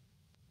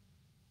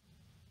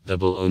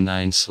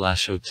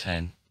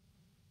 009/010.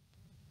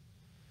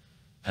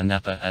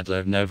 Anapa,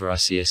 Adler,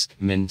 Novorossiysk,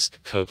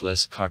 Minsk,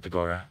 Kotlas,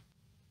 Karpagora.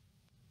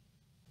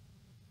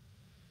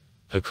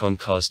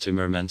 Hokonkaz to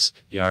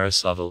Murmansk,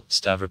 Yaroslavl,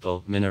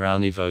 Stavropol,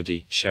 Mineralny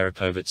Vody,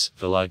 Sharapovets,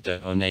 Vologda,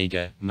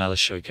 Onega,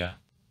 Malashokha.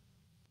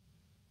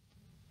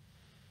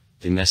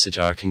 The message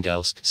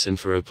Arkhangelsk,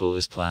 Simferopol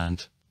is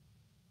planned.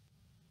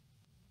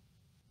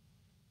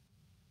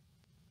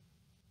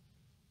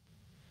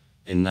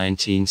 In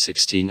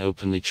 1916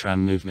 openly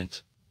tram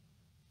movement.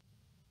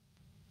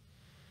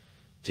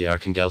 The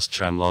Arkhangelsk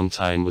tram long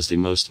time was the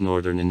most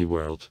northern in the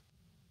world.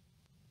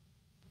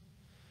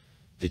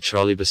 The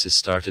trolleybuses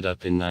started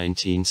up in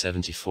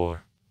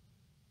 1974.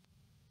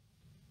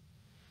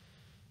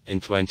 In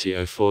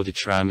 2004 the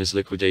tram is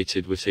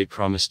liquidated with a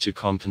promise to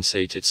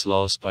compensate its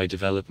loss by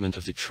development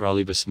of the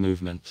trolleybus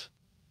movement.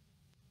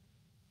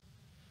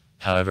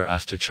 However,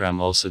 after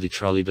tram also the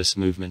trolleybus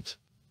movement.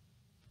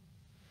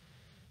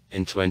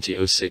 In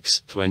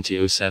 2006,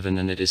 2007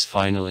 and it is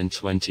final in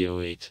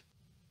 2008.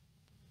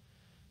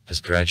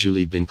 Has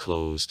gradually been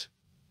closed.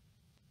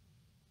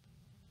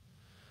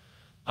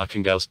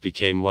 Arkhangelsk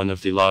became one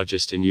of the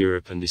largest in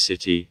Europe and the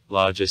city,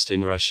 largest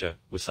in Russia,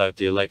 without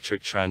the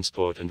electric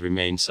transport and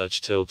remained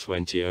such till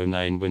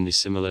 2009 when the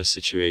similar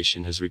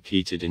situation has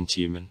repeated in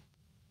Tyumen.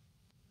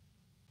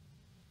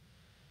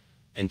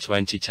 In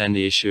 2010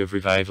 the issue of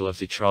revival of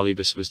the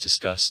trolleybus was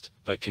discussed,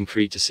 but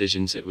concrete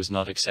decisions it was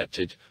not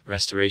accepted.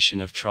 Restoration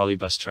of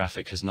trolleybus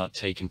traffic has not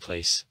taken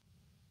place.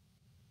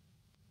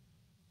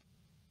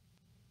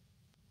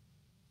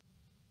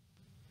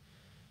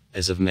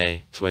 As of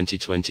May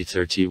 2020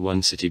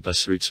 31 city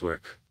bus routes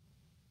work.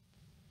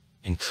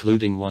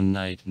 Including one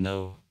night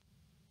No.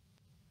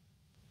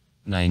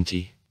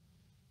 90.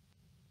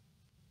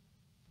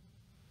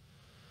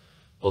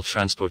 All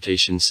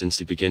transportation since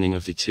the beginning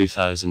of the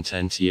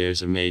 2010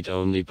 years are made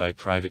only by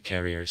private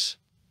carriers.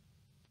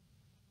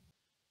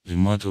 The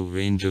model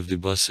range of the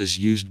buses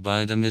used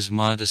by them is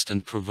modest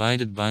and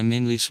provided by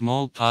mainly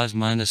small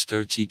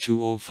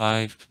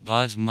PAS-3205,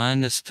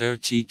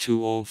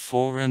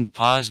 PAS-3204 and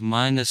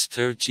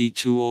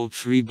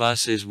PAS-3203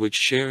 buses, which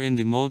share in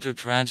the motor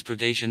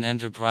transportation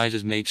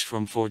enterprises makes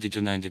from 40 to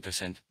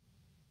 90%.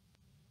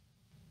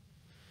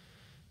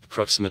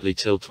 Approximately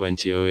till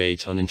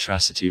 2008 on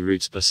intracity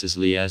routes buses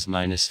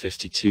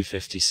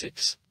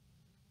Liaz-5256.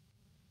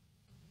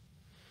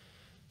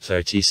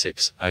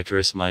 36,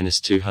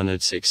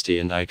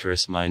 Icarus-260 and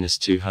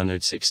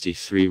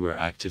Icarus-263 were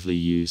actively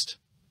used.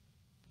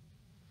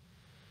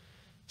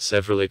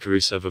 Several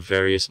Icarus of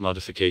various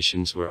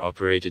modifications were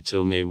operated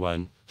till May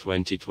 1,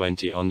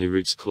 2020 on the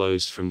routes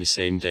closed from the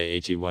same day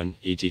 81,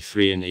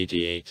 83 and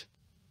 88.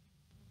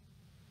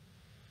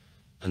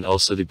 And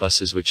also the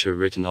buses which are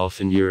written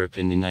off in Europe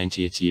in the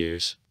 90th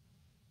years.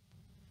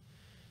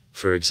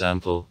 For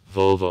example,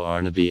 Volvo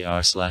Arna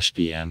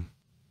BR/BM.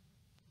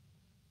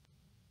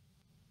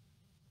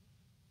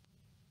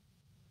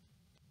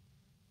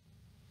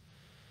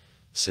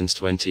 Since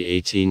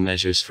 2018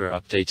 measures for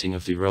updating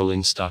of the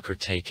rolling stock are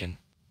taken.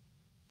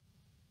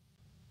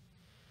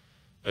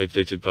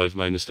 Updated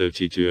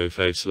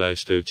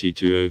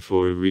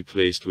PAS-3205/3204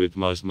 replaced with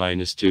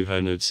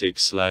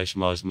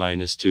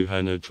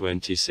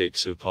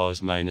MAS-206/MAS-226 or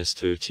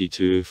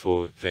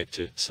PAS-3204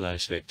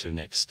 vector/vector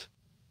next.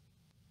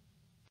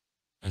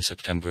 In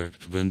September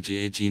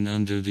 2018,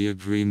 under the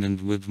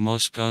agreement with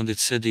Moscow, the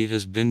city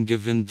has been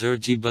given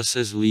 30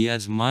 buses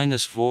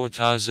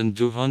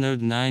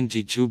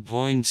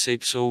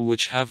Liaz-4292.60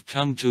 which have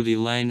come to the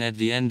line at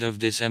the end of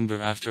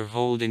December after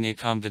holding a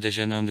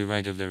competition on the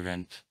right of their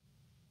rent.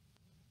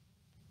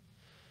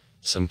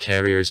 Some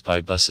carriers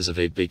buy buses of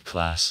a big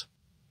class.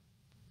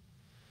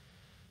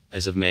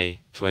 As of May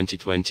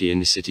 2020 in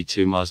the city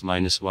 2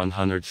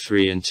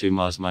 MAS-103 and 2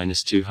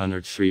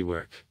 MAS-203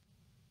 work.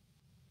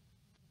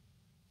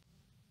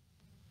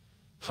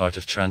 Part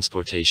of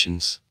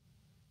transportations.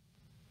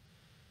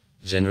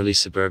 Generally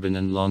suburban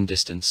and long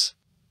distance.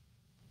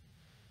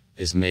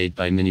 Is made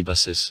by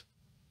minibuses.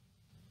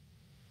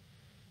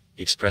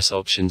 Express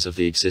options of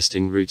the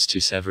existing routes to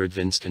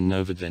Severodvinsk and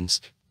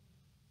Novodvinsk.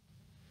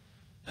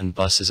 And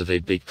buses of a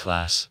big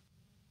class.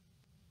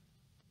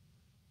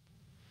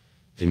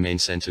 The main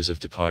centers of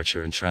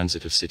departure and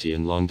transit of city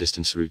and long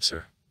distance routes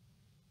are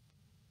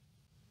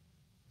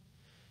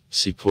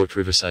Seaport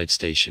Riverside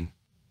Station,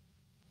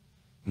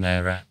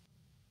 Mara.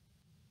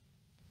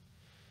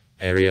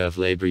 Area of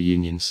labor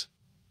unions.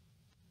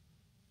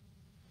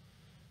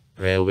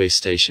 Railway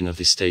station of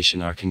the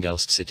station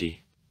Arkhangelsk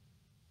city.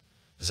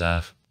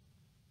 Zav.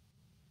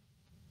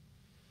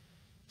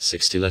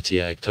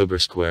 60-letia October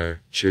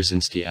Square,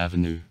 Dzerzhinsky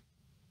Avenue.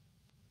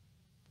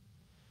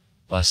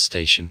 Bus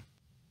station.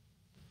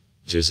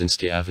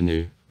 Dzerzhinsky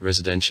Avenue,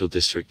 residential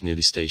district near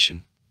the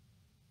station.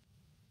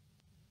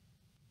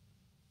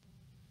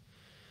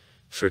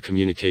 For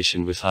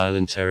communication with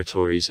island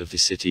territories of the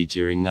city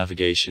during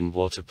navigation,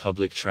 water,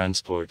 public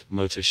transport,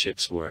 motor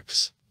ships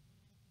works.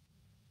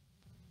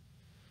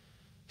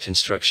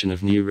 Construction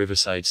of new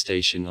riverside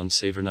station on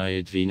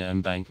Severnaya Dvina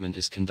embankment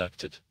is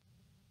conducted.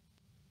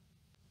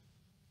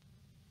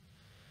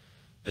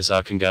 As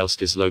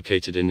Arkhangelsk is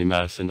located in the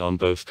mouth and on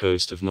both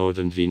coast of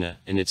northern Dvina,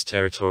 in its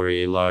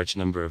territory a large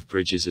number of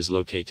bridges is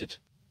located.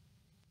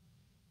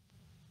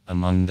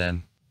 Among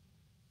them,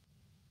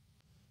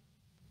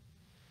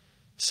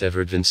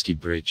 Severodvinsky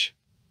Bridge,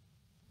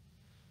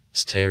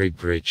 Stary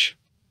Bridge,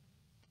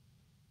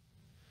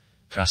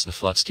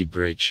 Krasnoflotsky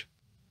Bridge,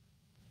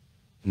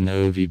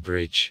 Novi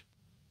Bridge,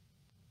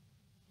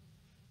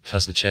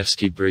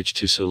 Kuznachevsky Bridge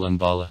to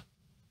Solambala.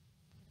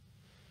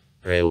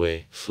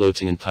 Railway,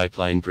 floating and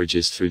pipeline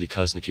bridges through the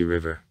Kuznaki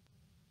River.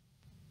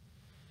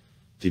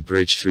 The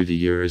bridge through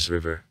the Uras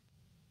River.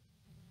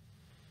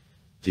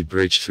 The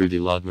bridge through the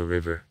Lodma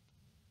River.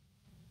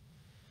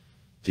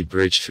 The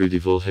bridge through the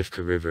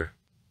Volhivka River.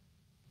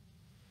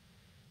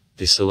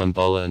 The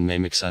Solambala and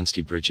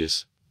Maymyksansky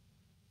bridges,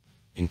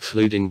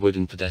 including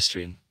wooden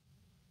pedestrian.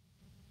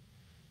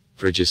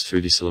 Bridges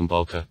through the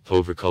Solambalka,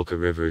 Poverkolka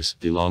rivers,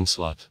 the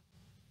Longslot,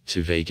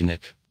 to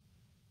Vagenik.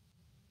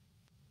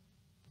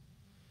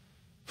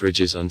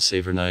 Bridges on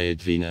Severnaya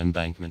Dvina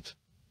embankment.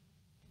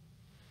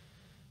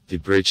 The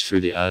bridge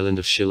through the island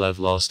of Shilev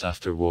lost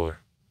after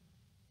war.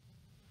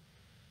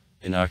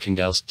 In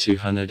Arkhangelsk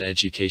 200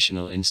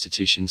 educational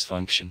institutions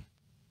function.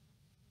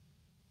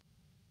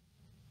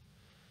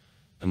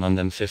 Among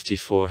them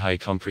 54 high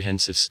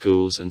comprehensive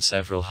schools and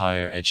several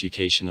higher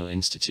educational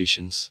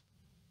institutions.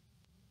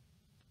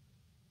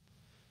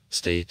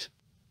 State.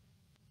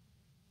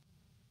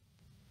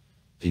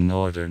 The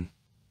Northern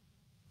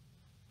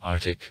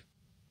Arctic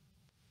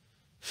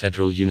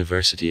Federal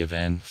University of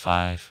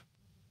M5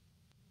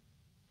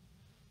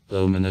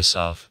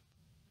 Lomonosov,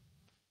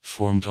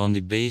 formed on the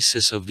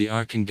basis of the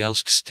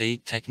Arkhangelsk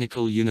State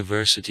Technical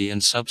University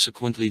and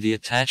subsequently the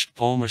attached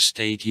Palmer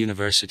State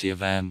University of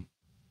M5.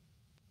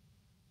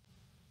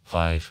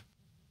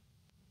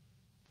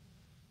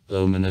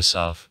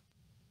 Lomonosov.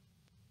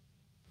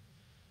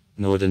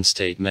 Northern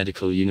State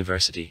Medical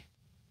University.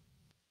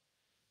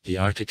 The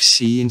Arctic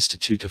Sea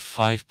Institute of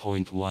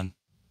 5.1.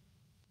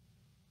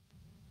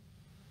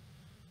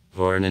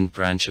 Voronin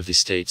branch of the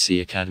State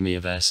Sea Academy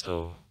of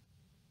S.O.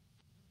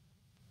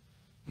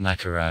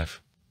 Makarov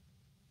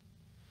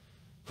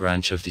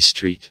branch of the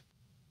Street.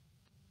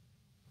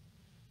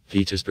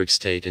 Petersburg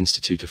State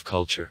Institute of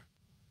Culture.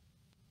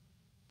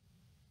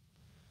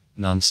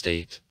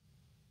 Non-state.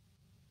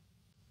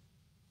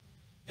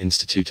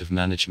 Institute of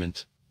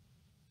Management.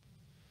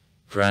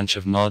 Branch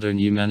of Modern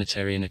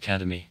Humanitarian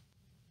Academy.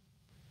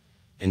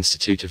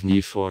 Institute of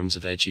New Forms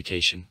of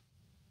Education.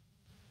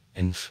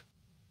 Inf.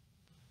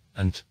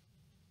 And.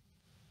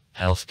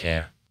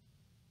 Healthcare.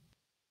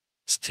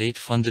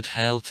 State-funded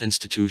health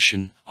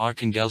institution,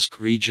 Arkhangelsk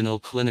Regional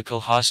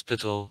Clinical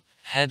Hospital,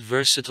 head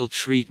versatile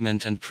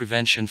treatment and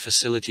prevention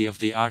facility of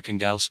the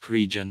Arkhangelsk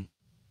region.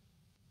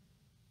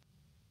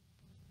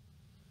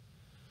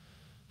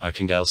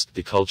 Arkhangelsk,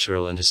 the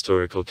cultural and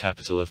historical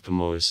capital of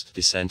Pomorsk,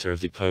 the center of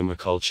the Pomor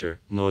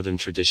culture, northern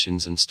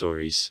traditions and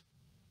stories.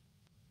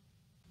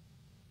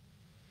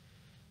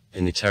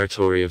 In the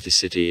territory of the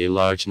city, a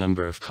large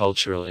number of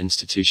cultural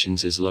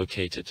institutions is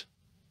located.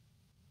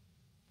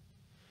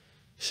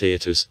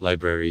 Theaters,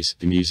 libraries,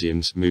 the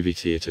museums, movie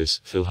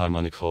theaters,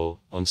 Philharmonic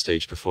Hall,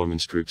 on-stage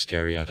performance groups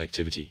carry out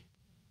activity.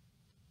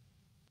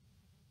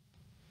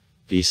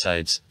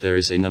 Besides, there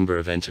is a number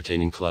of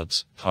entertaining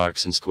clubs,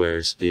 parks and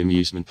squares, the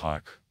amusement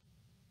park.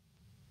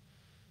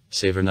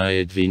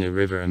 Severnaya Dvina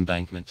River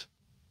Embankment.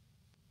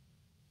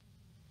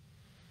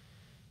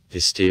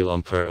 The steel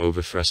on per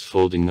overthrust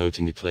folding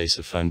noting the place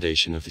of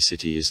foundation of the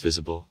city is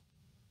visible.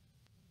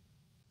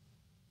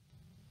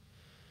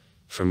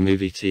 From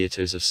movie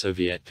theaters of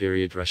Soviet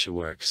period Russia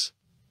works.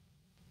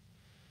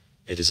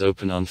 It is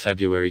open on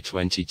February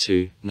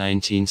 22,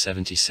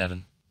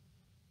 1977.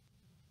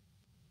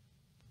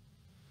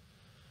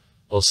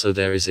 Also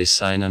there is a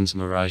Sinam's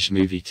Mirage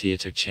movie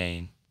theater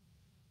chain.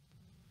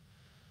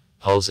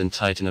 Halls in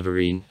Titan of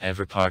Arene,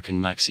 Everpark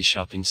and Maxi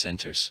shopping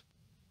centers.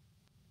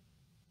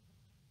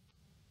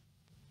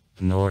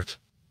 North.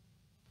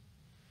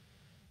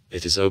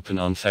 It is open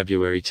on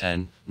February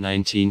 10,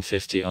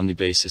 1950 on the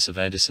basis of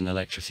Edison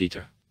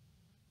Electrotheater.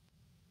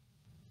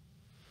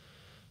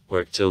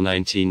 Worked till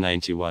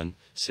 1991,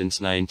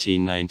 since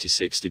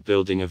 1996 the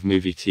building of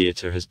movie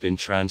theater has been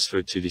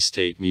transferred to the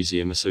State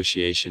Museum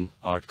Association,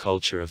 Art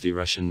Culture of the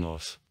Russian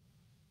North.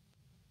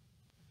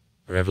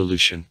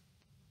 Revolution.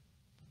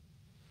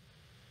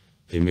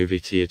 The movie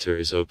theater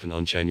is open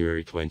on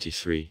January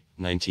 23,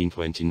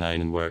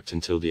 1929 and worked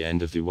until the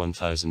end of the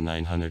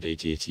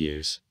 1988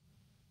 years.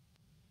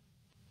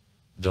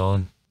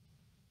 Dawn.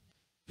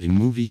 The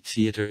movie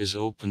theater is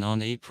open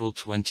on April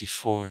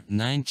 24,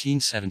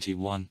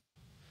 1971.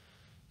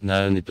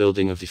 Now in the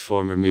building of the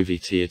former movie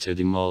theater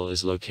the mall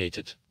is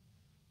located.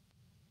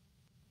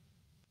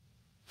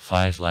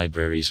 5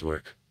 libraries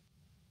work.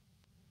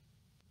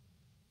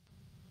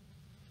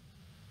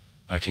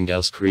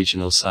 Arkhangelsk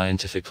Regional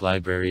Scientific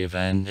Library of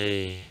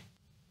N.A.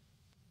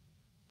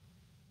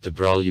 The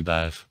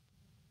Brolyubov.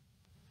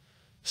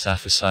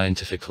 Safa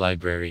Scientific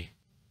Library.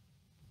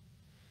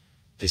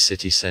 The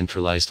City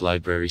Centralized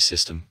Library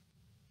System.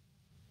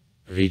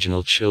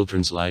 Regional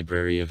Children's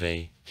Library of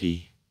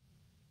A.P.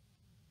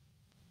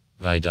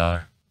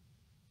 Vidar.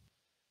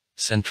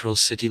 Central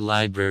City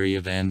Library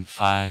of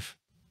M5.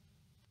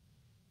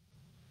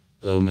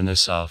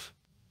 Lomonosov.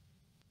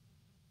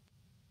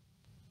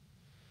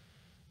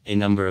 A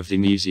number of the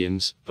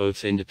museums,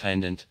 both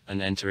independent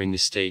and entering the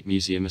State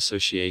Museum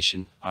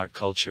Association, Art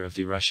Culture of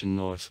the Russian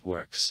North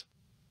works.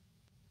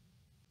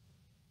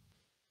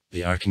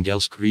 The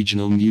Arkhangelsk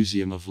Regional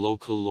Museum of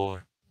Local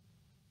Lore.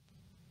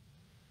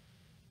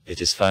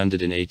 It is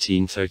founded in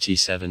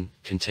 1837,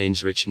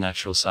 contains rich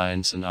natural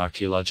science and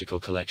archaeological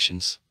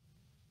collections.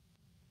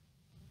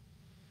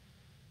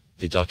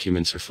 The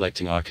documents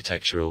reflecting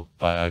architectural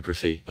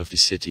biography of the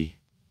city.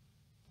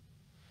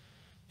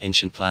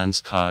 Ancient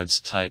plans,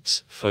 cards,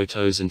 types,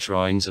 photos and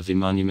drawings of the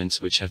monuments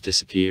which have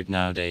disappeared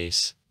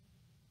nowadays.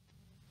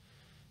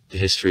 The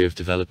history of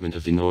development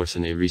of the North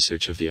and a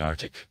research of the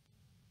Arctic.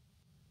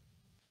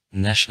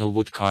 National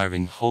wood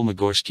carving,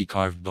 Holmogorsky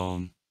carved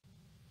bone.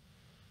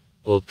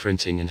 Old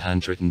printing and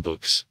handwritten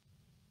books.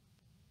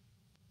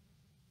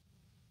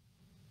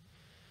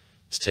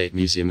 State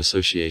Museum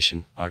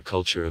Association, Art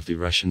Culture of the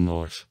Russian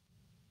North.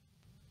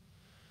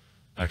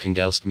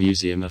 Arkhangelsk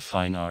Museum of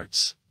Fine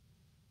Arts.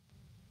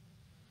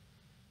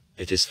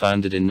 It is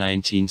founded in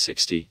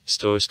 1960,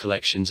 stores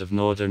collections of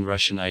northern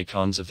Russian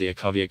icons of the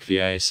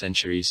Akoviak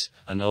centuries,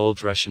 and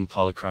old Russian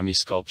polychromy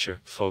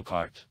sculpture, folk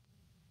art.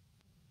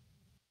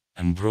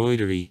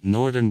 Embroidery,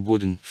 northern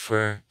wooden,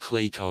 fur,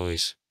 clay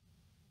toys.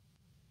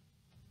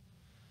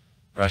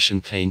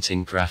 Russian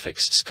painting,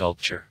 graphics,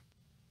 sculpture.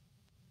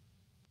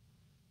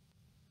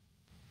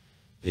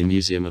 The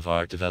Museum of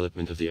Art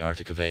Development of the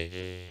Arctic of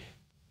A.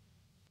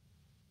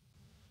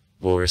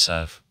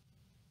 Borisov.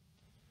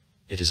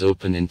 It is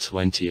open in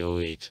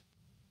 2008.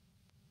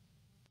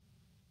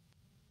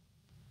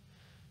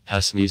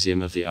 House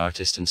Museum of the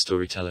Artist and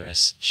Storyteller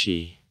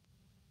S.G.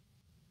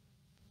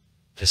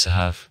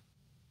 Pisahav.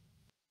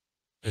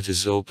 It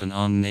is open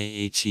on May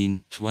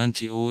 18,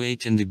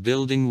 2008 in the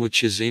building,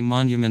 which is a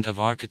monument of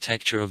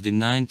architecture of the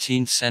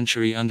 19th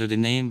century under the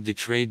name the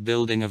Trade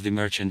Building of the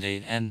Merchant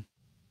A.N.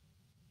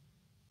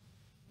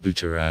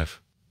 Butarav.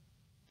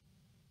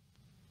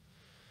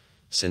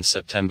 Since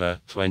September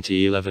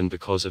 2011,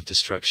 because of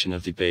destruction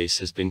of the base,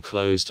 has been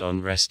closed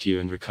on rescue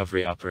and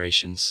recovery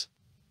operations.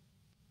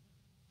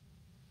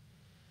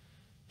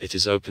 It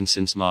is open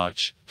since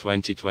March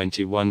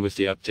 2021 with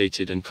the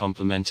updated and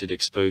complemented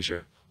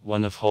exposure,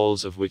 one of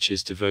halls of which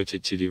is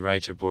devoted to the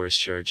writer Boris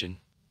Shurgin.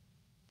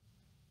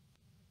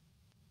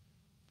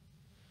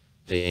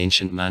 The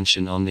ancient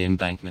mansion on the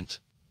embankment.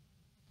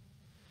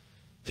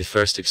 The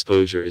first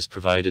exposure is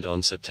provided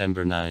on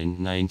September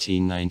 9,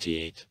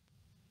 1998.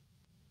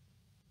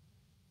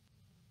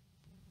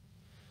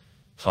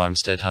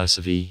 Farmstead House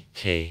of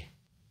E.K.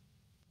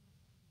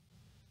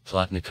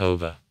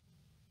 Plotnikova.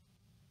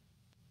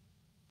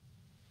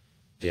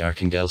 The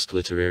Arkhangelsk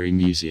Literary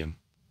Museum.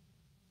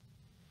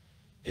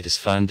 It is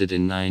founded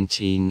in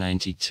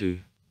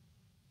 1992.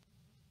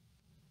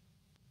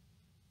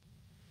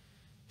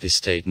 The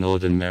State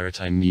Northern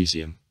Maritime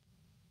Museum.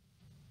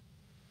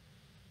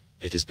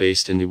 It is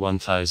based in the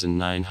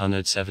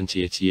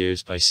 1970th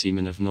years by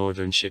seamen of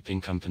Northern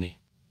Shipping Company.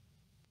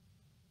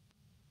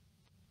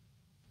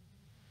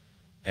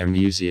 Air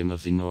Museum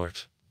of the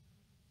North.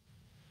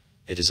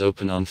 It is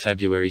open on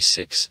February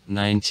 6,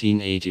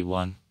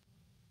 1981.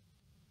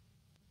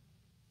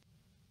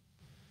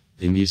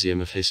 The Museum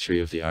of History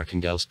of the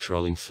Arkhangelsk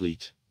Trawling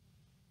Fleet.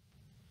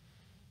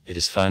 It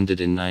is founded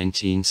in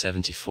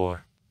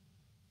 1974.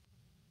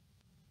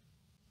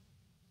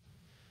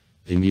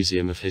 The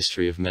Museum of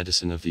History of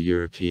Medicine of the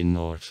European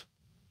North.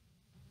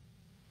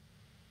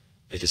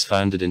 It is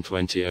founded in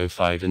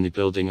 2005 in the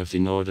building of the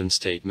Northern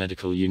State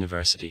Medical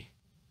University.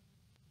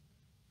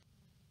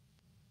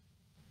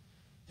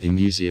 The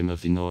Museum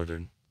of the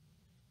Northern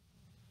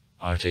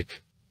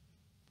Arctic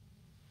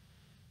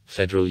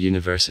Federal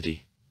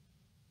University.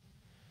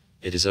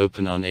 It is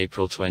open on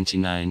April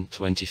 29,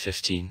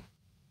 2015.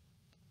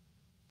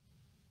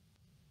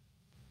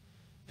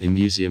 The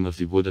Museum of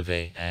the Wood of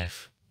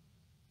A.F.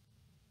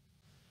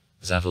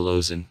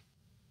 Zavolozhin.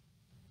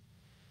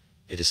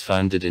 It is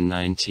founded in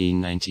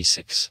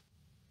 1996.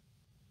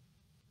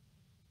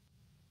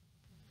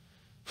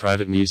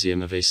 Private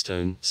Museum of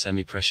A-Stone,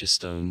 Semi-Precious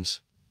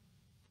Stones.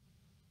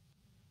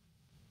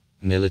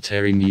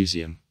 Military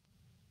Museum.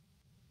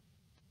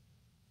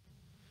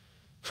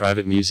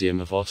 Private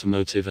Museum of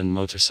Automotive and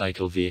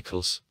Motorcycle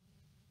Vehicles.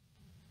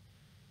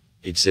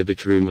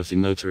 Exhibit Room of the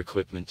Motor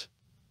Equipment.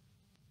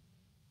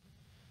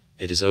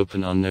 It is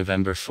open on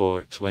November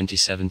 4,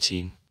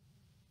 2017.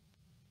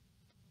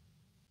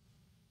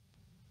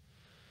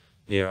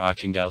 Near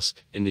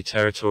Arkhangelsk, in the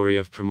territory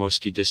of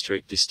Primorsky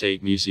District, the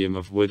State Museum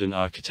of Wooden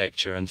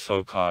Architecture and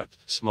Folk Art,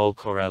 Small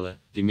Korela,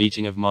 the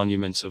meeting of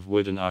monuments of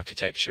wooden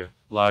architecture,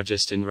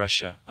 largest in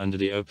Russia, under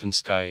the open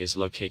sky, is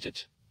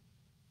located.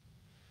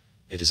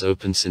 It is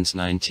open since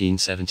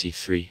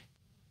 1973.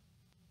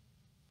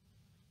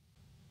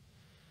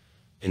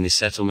 In the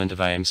settlement of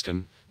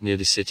Iamskum, near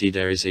the city,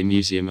 there is a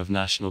museum of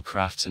national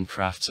crafts and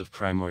crafts of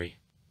Primory.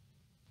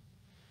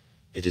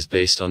 It is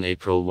based on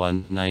April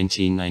 1,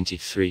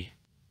 1993.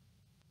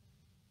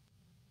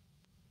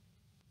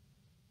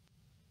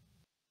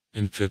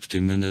 In 50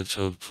 minutes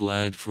of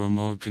flight from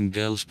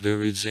Arkhangelsk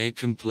there is a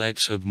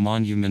complex of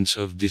monuments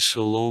of the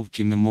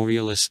Solovki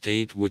Memorial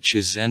Estate, which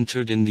is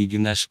entered in the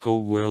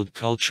UNESCO World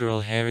Cultural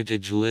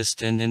Heritage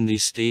List and in the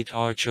State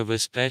Arch of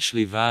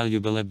Especially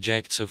Valuable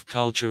Objects of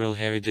Cultural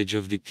Heritage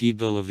of the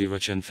People of the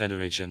Russian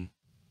Federation.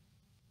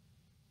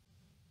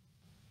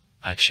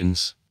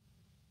 Actions.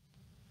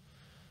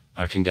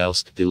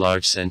 Arkhangelsk, the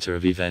large center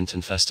of event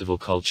and festival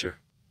culture.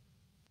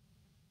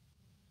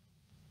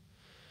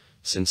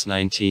 Since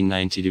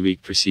 1990, the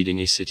week preceding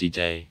a city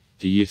day,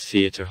 the Youth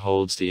Theatre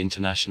holds the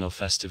International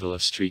Festival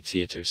of Street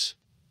Theatres.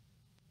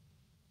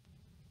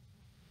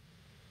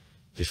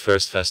 The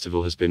first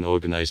festival has been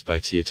organized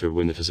by Theatre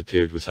when it has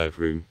appeared without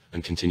room,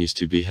 and continues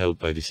to be held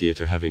by the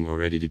theatre having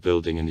already the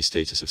building and the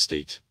status of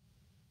state.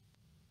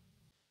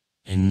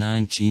 In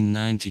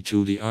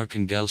 1992, the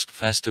Arkhangelsk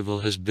Festival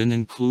has been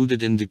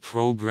included in the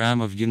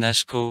program of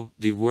UNESCO,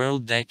 the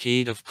World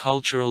Decade of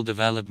Cultural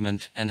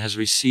Development, and has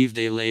received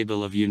a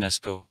label of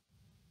UNESCO.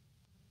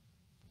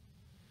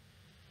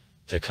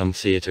 There come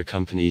theatre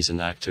companies and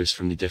actors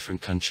from the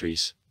different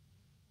countries.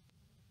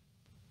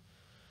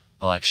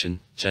 All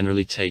action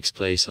generally takes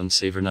place on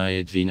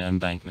Severnaya Dvina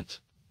embankment.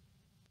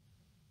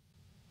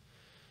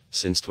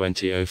 Since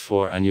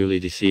 2004, annually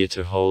the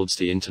theatre holds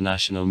the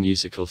International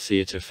Musical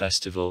Theatre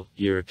Festival,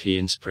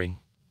 European Spring.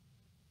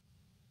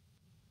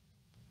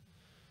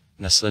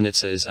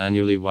 Naslenitsa is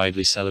annually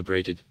widely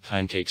celebrated,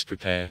 pancakes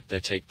prepare,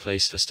 there take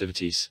place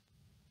festivities.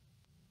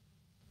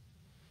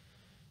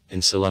 In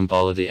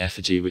Salambala the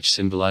effigy which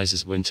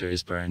symbolizes winter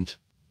is burned.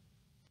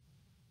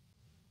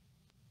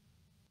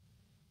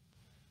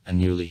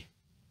 Annually.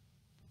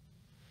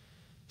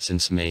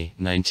 since May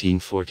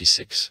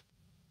 1946.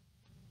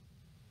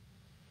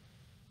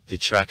 The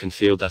track and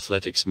field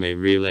athletics May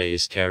relay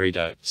is carried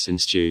out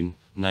since June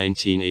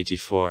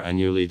 1984.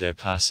 Annually there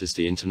passes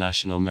the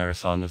International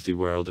Marathon of the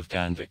World of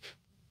Arkhangelsk.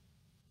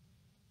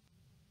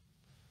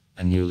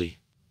 Annually,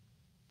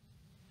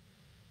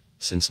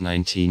 since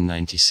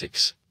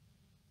 1996.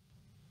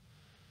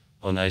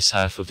 On ice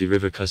half of the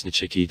river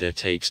Kuznechiki there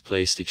takes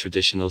place the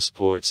traditional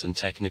sports and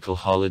technical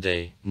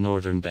holiday,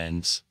 Northern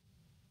Bends.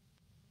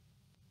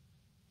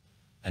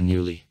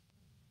 Annually,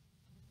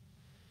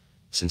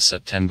 since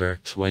September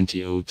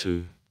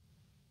 2002.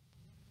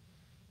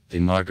 The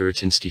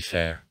Margaritinsky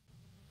Fair,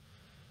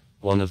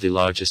 one of the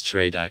largest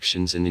trade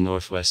actions in the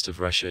northwest of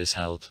Russia, is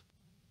held.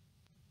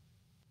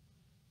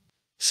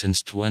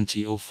 Since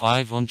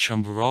 2005 on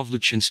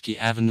Chemberov-Luchinsky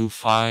Avenue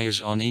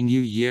fires on a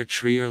New Year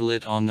tree are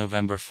lit on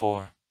November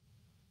 4.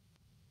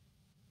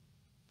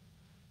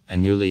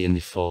 Annually in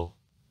the fall,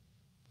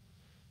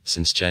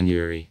 since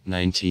January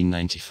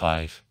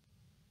 1995.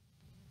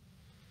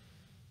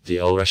 The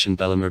All-Russian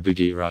Belomor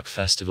Boogie Rock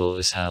Festival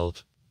is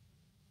held.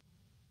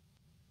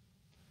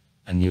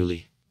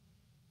 Annually,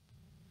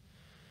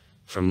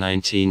 from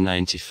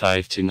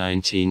 1995 to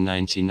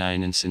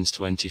 1999 and since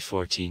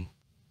 2014.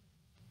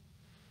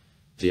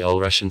 The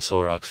All-Russian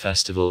Thorok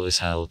Festival is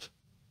held.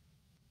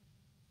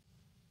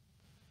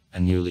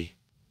 Annually,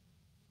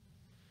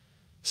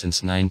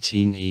 since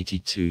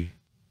 1982.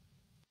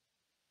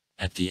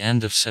 At the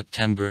end of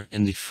September,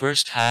 in the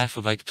first half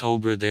of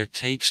October, there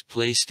takes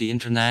place the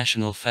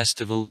International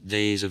Festival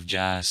Days of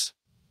Jazz.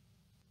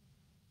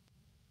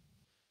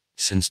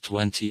 Since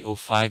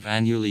 2005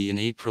 annually in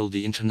April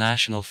the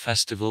International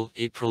Festival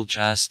April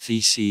Jazz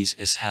Theses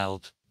is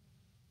held.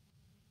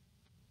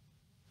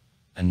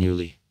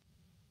 Annually,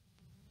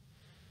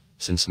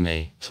 since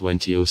May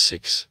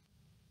 2006.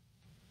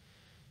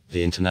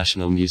 The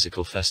International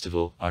Musical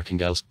Festival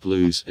Arkhangelsk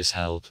Blues is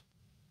held.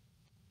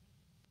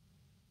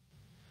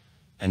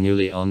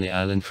 Annually on the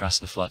island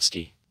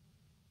Krasnoflotsky.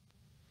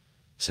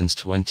 Since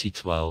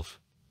 2012.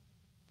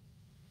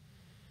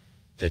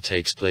 There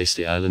takes place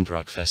the Island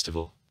Rock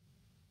Festival.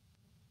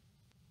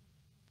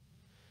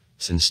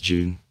 Since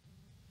June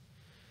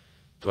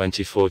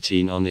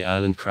 2014 on the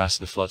island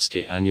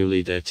Krasnoflotsky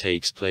annually there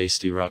takes place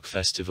the Rock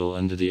Festival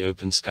under the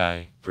Open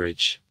Sky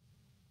Bridge.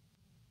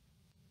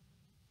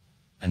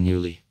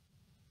 Annually,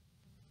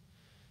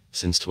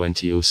 since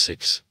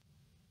 2006.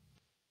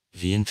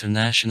 The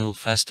International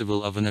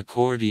Festival of an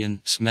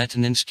Accordion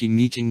Smetaninsky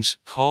meetings,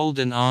 called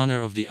in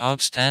honor of the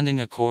outstanding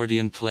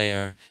accordion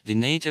player, the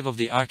native of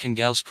the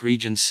Arkhangelsk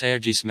region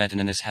Sergei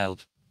Smetanin, is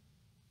held.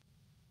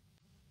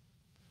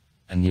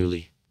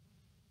 Annually,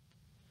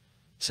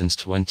 since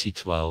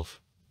 2012.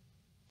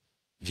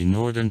 The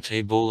Northern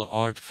Tabora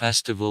Art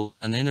Festival,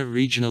 an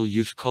inter-regional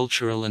youth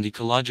cultural and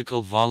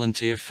ecological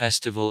volunteer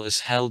festival, is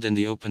held in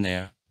the open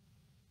air.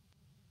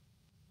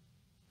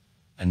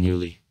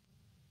 Annually,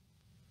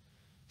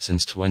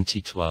 since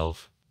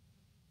 2012.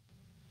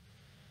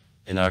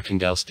 In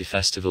Arkhangelsk the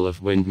Festival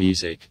of Wind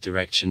Music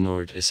Direction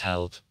Nord is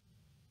held.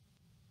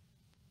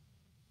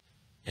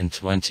 In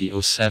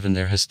 2007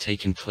 there has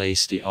taken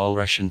place the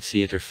All-Russian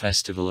Theatre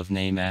Festival of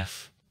Name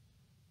F.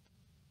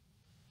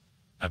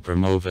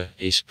 Abramova,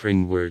 a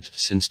spring word.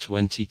 Since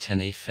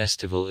 2010 a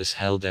festival is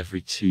held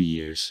every 2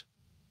 years.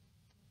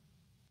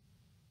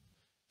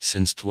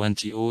 Since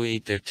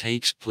 2008 there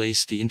takes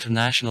place the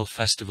International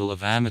Festival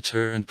of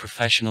Amateur and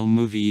Professional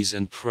Movies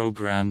and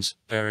Programs,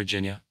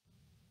 Berezhenia.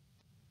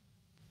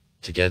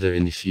 Together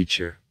in the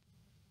future.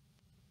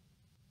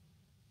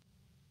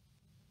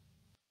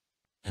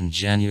 In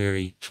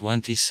January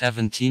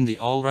 2017 the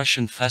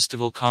All-Russian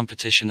Festival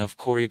Competition of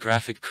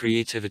Choreographic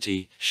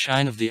Creativity,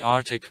 Shine of the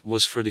Arctic,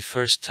 was for the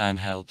first time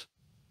held.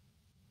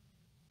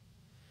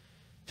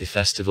 The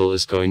festival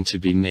is going to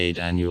be made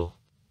annual.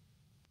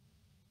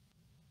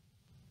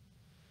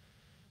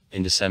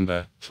 In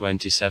December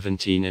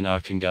 2017 in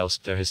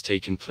Arkhangelsk there has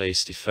taken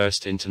place the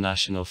first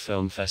International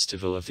Film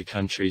Festival of the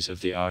Countries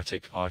of the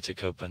Arctic,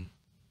 Arctic Open.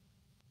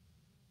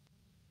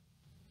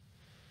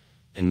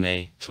 In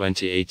May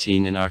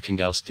 2018 in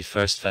Arkhangelsk the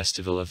first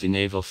Festival of the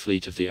Naval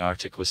Fleet of the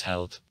Arctic was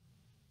held.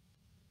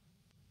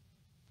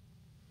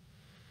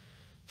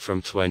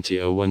 From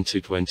 2001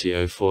 to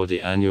 2004 the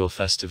annual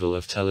Festival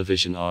of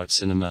Television Art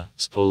Cinema,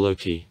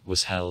 Spoloki,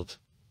 was held.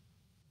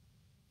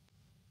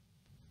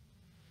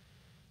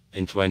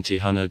 In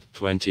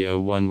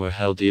 2000-2001 were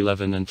held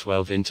 11 and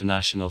 12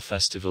 International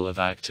Festival of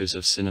Actors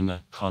of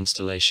Cinema,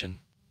 Constellation.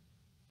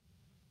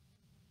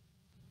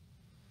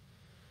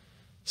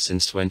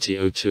 Since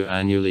 2002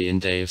 annually in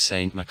Day of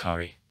Saint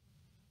Makary.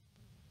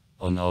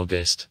 On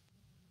August.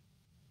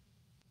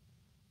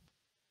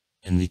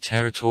 In the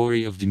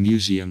territory of the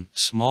museum,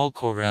 Small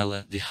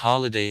Korela, the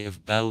holiday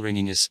of bell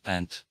ringing is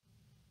spent.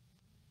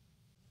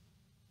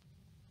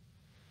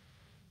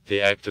 The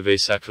act of a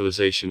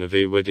sacralization of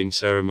a wedding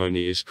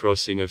ceremony is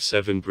crossing of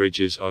 7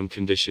 bridges on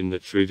condition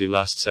that through the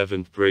last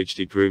 7th bridge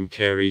the groom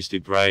carries the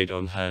bride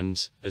on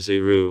hands, as a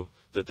rule,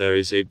 that there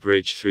is a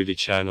bridge through the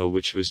channel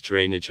which was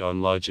drainage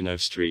on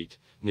Lodjanov Street,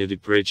 near the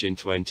bridge in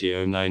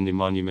 2009 the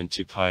monument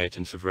to Piet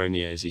and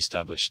Favronia is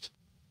established.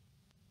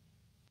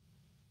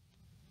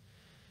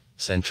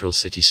 Central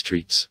city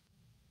streets.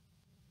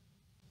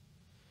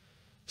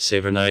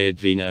 Severnaya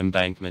Dvina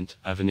Embankment,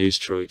 Avenues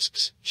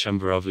Troitsks,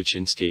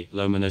 Shambarovluchinsky,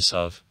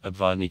 Lomonosov,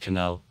 Obvodny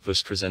Canal,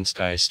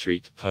 Voskresenskaya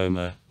Street,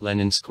 Poma,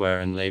 Lenin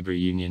Square and labor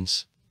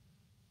unions.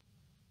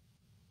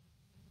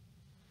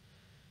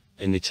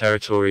 In the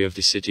territory of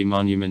the city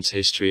monuments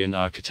history and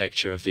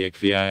architecture of the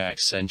Ekviayak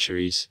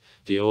centuries,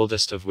 the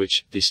oldest of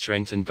which, the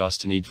strengthened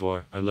Gostiny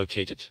Dvor, are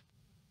located.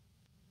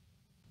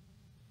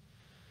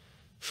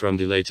 From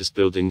the latest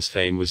buildings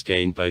fame was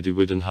gained by the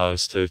wooden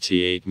house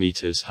 38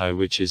 meters high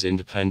which is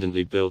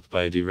independently built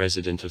by the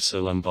resident of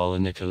Solambola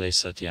Nikolay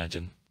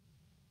Satyadin.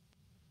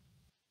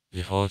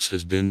 The house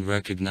has been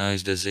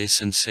recognized as a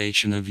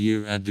sensation of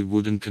year at the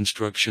wooden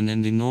construction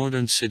in the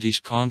Northern Cities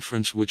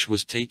Conference which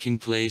was taking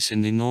place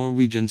in the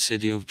Norwegian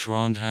city of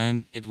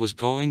Trondheim. It was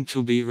going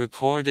to be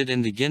recorded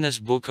in the Guinness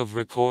Book of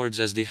Records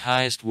as the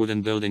highest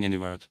wooden building in the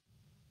world.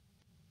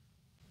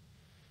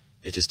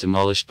 It is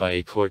demolished by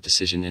a court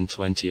decision in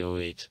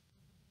 2008.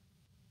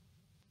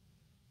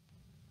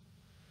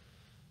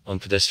 On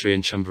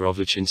pedestrian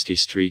Shambarovluchinsky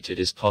Street it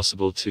is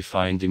possible to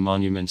find the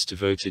monuments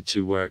devoted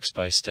to works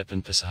by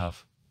Stepan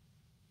Pisahov.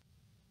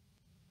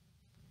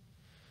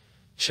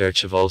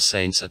 Church of All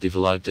Saints at the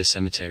Vologda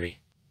Cemetery.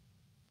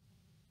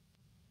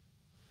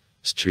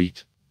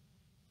 Street.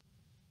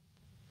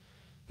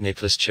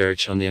 Nicholas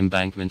Church on the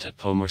embankment at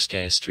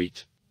Pomorskaya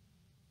Street.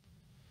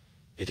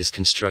 It is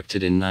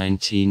constructed in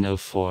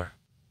 1904.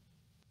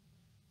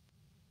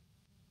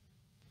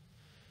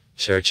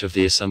 Church of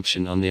the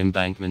Assumption on the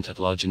embankment at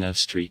Lodjanov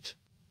Street.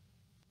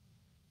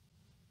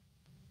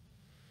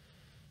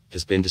 It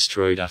has been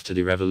destroyed after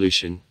the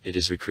revolution. It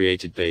is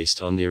recreated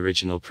based on the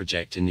original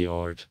project in the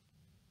Ord.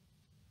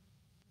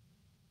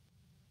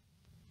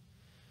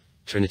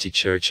 Trinity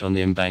Church on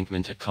the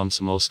embankment at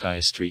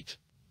Komsomolskaya Street.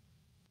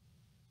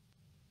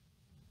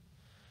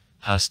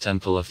 House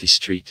Temple of the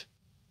Street.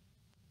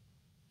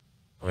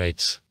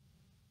 Rates.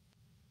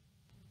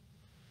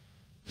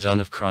 John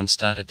of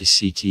Kronstadt at the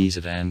CTs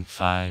of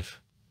M5.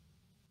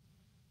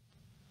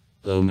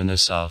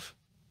 Lomonosov.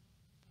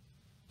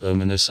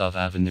 Lomonosov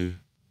Avenue.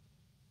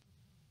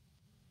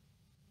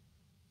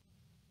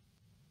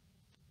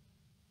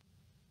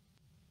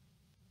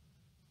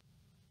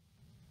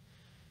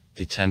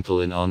 The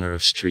Temple in honor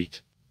of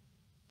Street.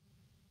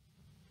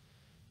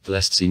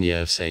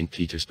 Blestzenia of St.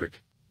 Petersburg.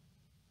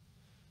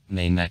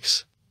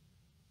 Mainex.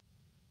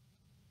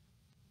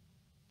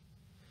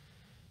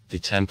 The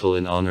Temple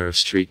in honor of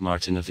Street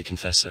Martin of the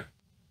Confessor.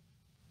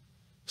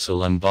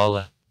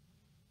 Solambola.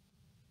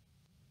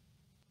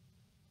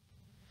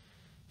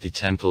 The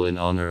Temple in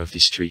honor of the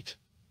Street.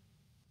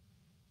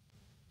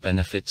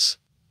 Benefits.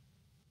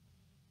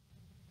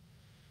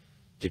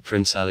 The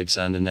Prince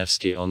Alexander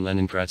Nevsky on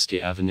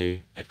Leningradsky Avenue,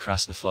 at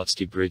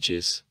Krasnoflotsky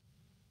Bridges.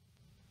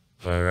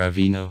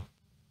 Varavino.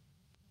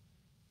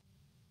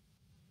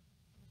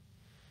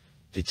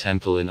 The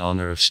Temple in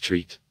honor of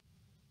Street.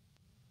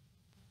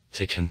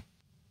 Tikhon.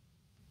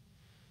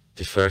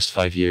 The first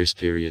 5 years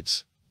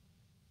periods.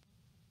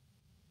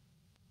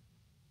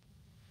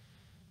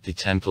 The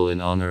Temple in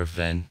honor of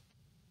Ven.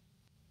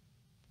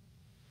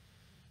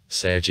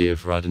 Sergei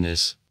of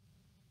Rodinez.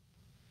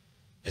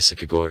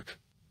 Isakagork.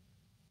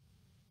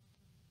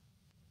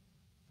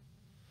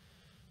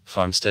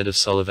 Farmstead of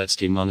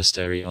Solovetsky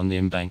Monastery on the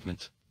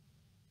embankment.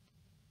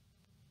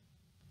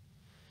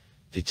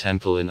 The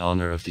Temple in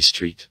honor of the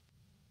Street.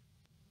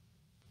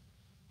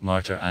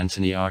 Martyr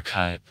Antony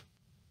Archaip.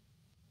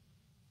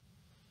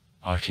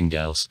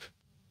 Arkhangelsk.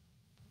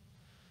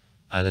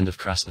 Island of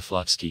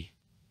Krasnoflotsky.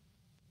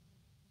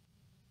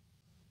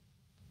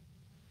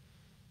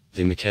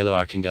 The Mikhailo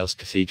Arkhangelsk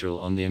Cathedral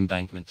on the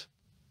embankment.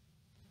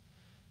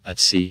 At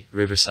sea,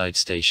 Riverside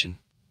Station.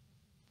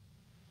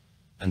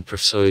 And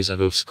Profsoy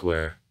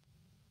Square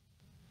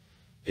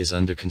is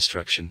under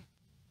construction.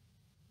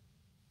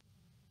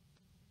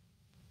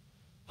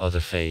 Other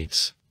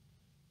faiths.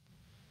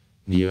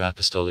 New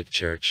Apostolic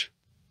Church.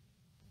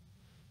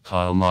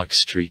 Karl Marx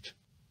Street.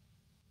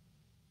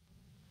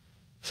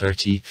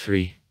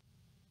 33.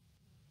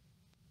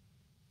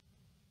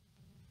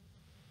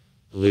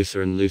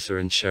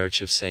 Lutheran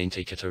Church of Saint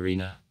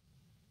Ekaterina.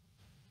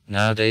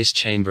 Nowadays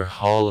Chamber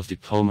Hall of the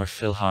Pomor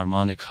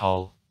Philharmonic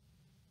Hall.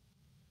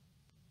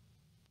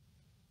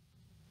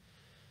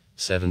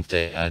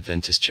 Seventh-day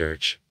Adventist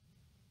Church.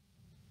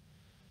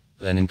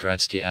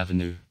 Leningradsky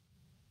Avenue.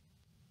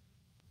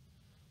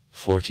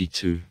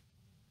 42.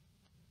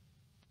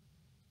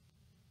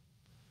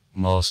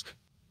 Mosque.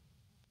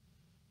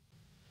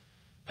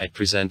 At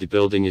present the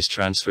building is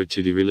transferred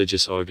to the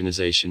religious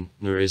organization,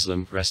 Nur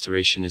Islam.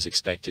 Restoration is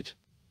expected.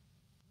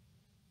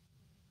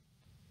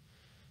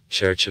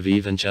 Church of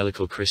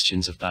Evangelical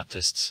Christians of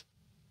Baptists.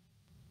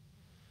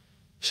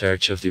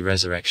 Church of the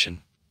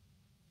Resurrection.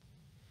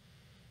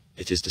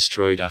 It is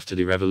destroyed after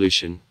the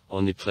revolution.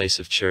 On the place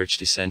of church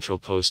the central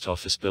post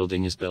office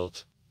building is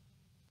built.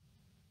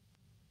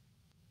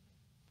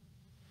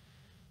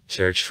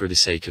 Church for the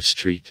Sake of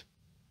Street.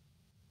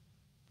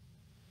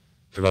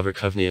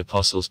 Pravoslavni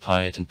apostles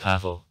Piet and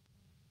Pavel.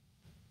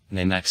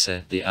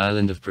 Nemaxa, the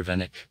island of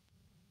Prevenik.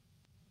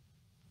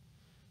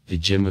 The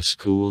gym of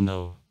school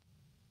No.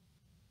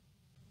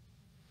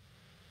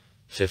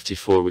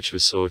 54, which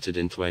was sorted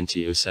in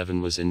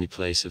 2007, was in the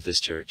place of this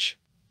church.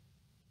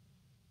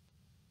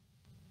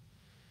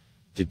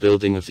 The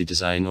building of the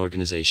design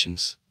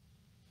organizations.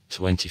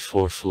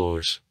 24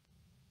 floors.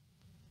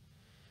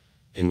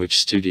 In which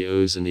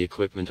studios and the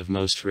equipment of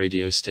most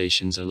radio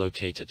stations are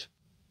located.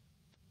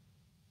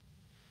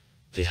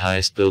 The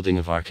highest building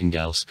of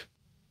Arkhangelsk.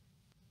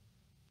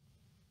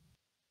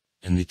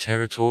 In the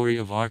territory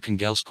of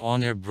Arkhangelsk,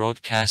 on-air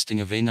broadcasting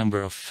of a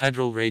number of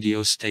federal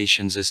radio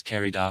stations is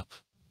carried out.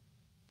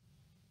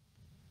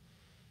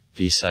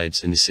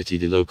 Besides, in the city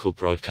the local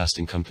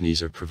broadcasting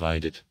companies are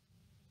provided.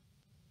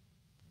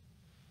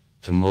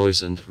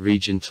 Pomorze and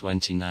Region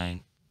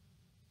 29.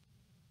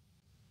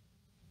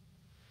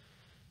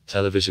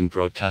 Television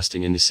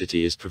broadcasting in the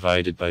city is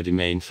provided by the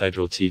main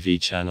federal TV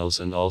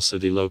channels and also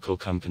the local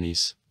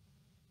companies.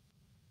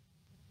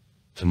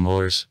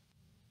 Pomorze.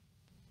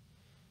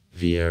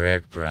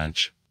 VRR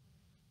branch.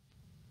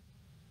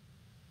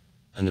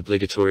 An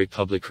obligatory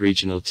public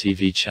regional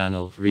TV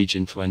channel,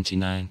 Region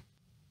 29.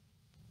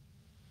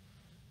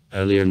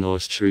 Earlier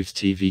North Truth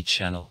TV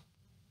channel.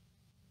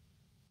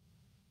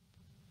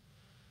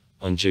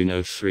 On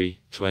June 3,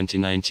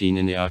 2019,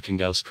 in the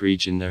Arkhangelsk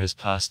region there has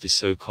passed the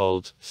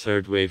so-called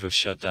third wave of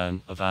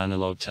shutdown of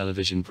analog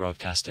television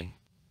broadcasting.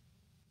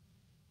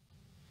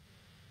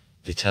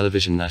 The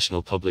television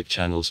national public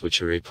channels,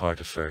 which are a part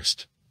of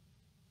first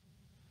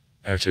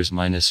Erters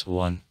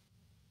 -1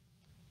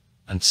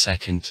 and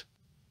second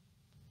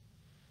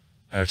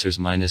Erters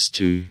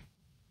 -2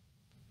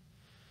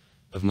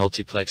 of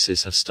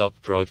multiplexes, have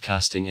stopped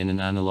broadcasting in an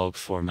analog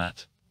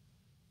format.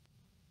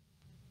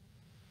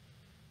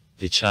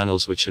 The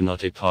channels which are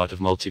not a part of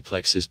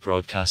multiplexes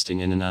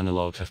broadcasting in an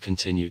analog have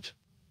continued.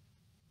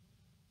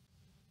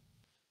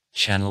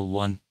 Channel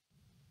 1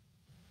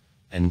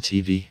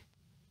 NTV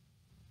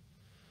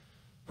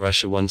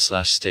Russia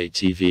 1/State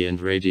TV and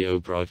Radio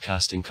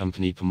Broadcasting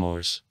Company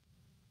Pomorze.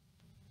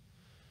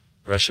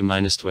 Russia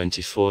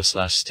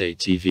 -24/State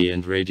TV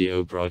and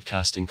Radio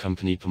Broadcasting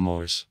Company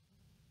Pomorze.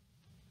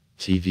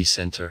 TV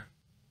Center.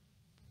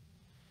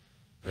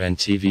 REN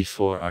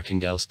TV4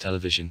 Arkhangelsk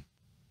Television.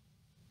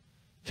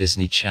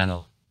 Disney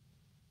Channel.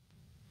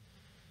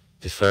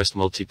 The first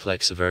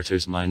multiplex of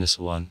Erters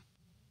 -1.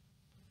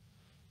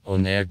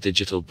 On-air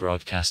digital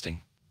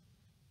broadcasting.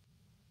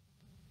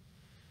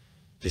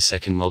 The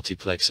second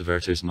multiplex of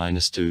Erters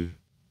 -2.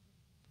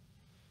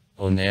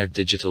 On-air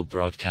digital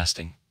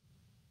broadcasting.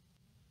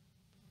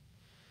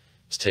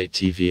 State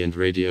TV and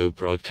Radio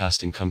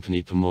Broadcasting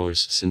Company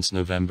Pomorze since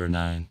November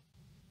 9,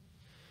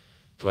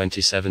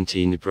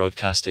 2017, the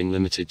broadcasting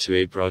limited to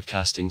a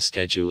broadcasting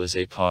schedule as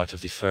a part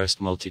of the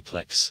first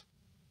multiplex.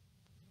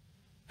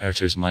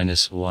 Erters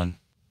 -1.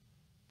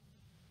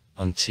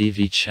 On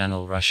TV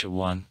channel Russia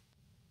 1.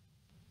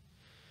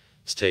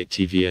 State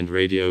TV and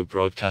Radio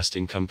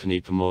Broadcasting Company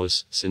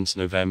Pomorze since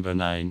November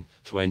 9,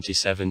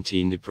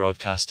 2017, the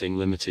broadcasting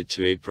limited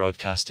to a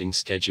broadcasting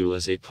schedule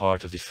as a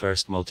part of the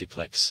first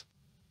multiplex.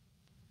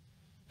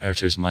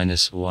 Erters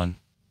 -1.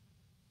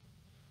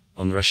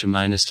 On Russia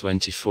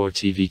 -24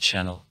 TV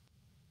channel.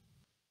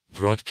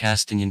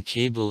 Broadcasting in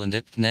cable and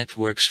IP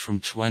networks from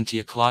 20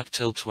 o'clock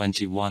till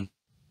 21:00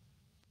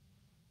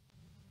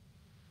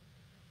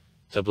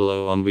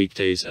 on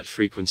weekdays at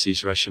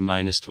frequencies Russia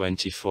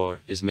 -24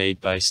 is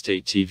made by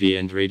State TV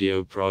and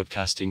Radio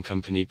Broadcasting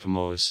Company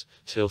Pomorze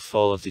till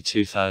fall of the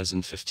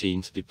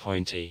 2015 to the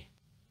point A.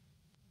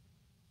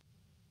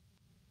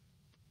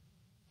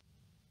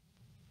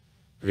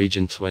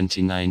 Region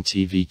 29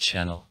 TV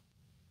channel.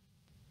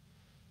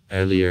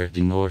 Earlier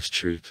the North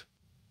Troop.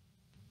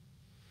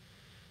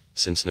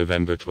 Since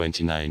November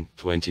 29,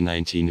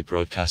 2019, the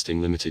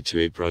broadcasting limited to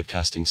a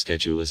broadcasting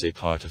schedule as a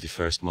part of the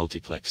first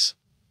multiplex.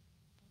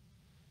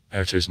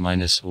 Erters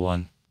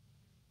 -1.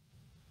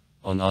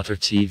 On Otter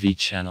TV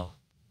channel.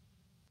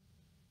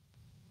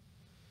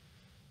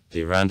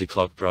 The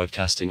round-the-clock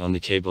broadcasting on the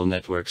cable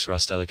networks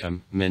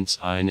Rostelecom, Minsk,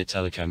 Inet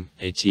Telecom,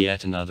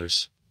 AT and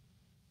others.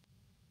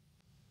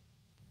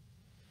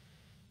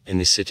 In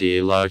the city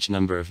a large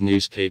number of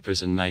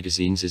newspapers and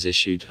magazines is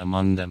issued,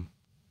 among them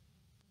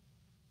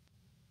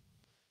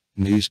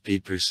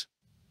newspapers.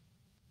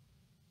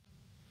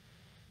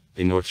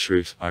 The North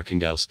Truth,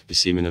 Arkhangelsk, the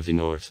Seaman of the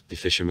North, the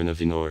Fisherman of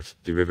the North,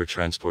 the River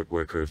Transport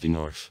Worker of the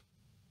North.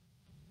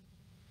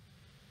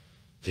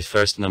 The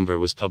first number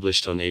was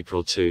published on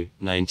April 2,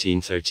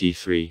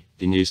 1933,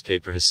 the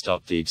newspaper has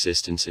stopped the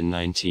existence in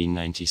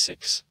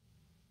 1996.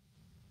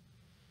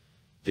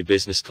 The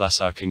Business Class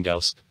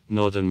Arkhangelsk,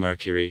 Northern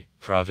Mercury,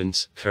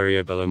 Province,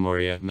 Courier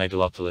Belomoria,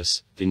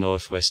 Megalopolis, the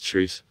Northwest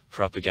Truth,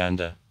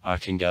 Propaganda,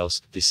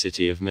 Arkhangelsk, the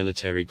City of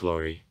Military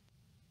Glory.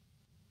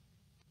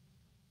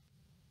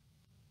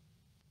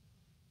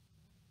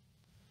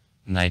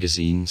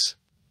 Magazines.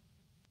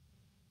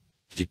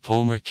 The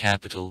Pomor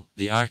Capital,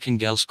 the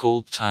Arkhangelsk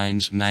Old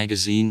Times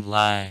Magazine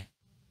Lie.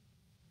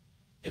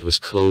 It was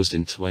closed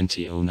in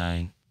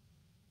 2009.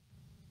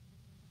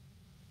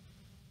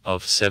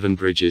 Of 7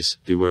 bridges,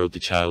 the world, the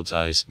child's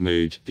eyes,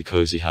 mood, the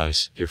cozy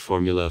house, your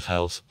formula of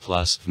health,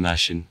 plus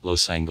Vmashin,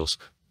 Arkhangelsk.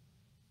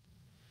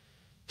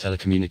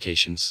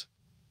 Telecommunications.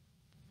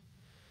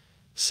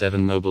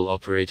 7 mobile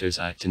operators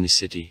act in the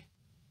city.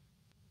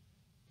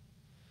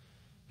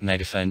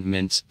 Megafon,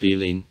 Minsk,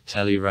 Beeline,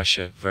 Tele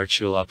Russia,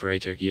 virtual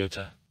operator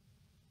IOTA.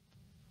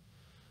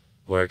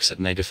 Works at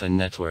Megafon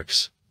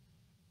Networks.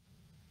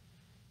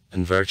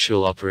 And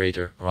virtual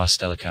operator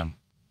Rostelecom.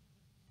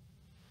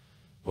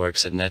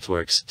 Works at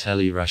Networks,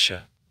 Tele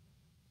Russia.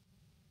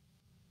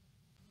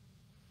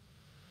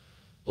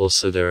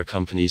 Also there are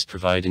companies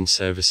providing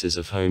services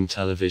of home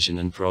television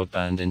and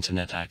broadband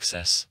internet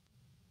access.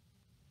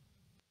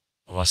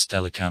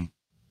 Rostelecom.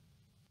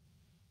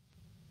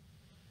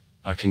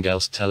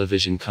 Arkhangelsk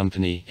Television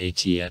Company,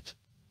 ATET.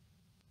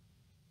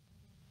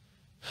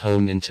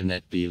 Home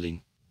Internet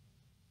Beeline.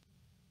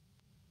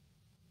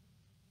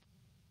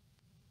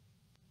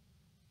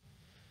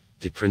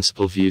 The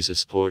principal views of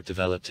sport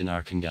developed in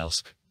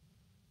Arkhangelsk.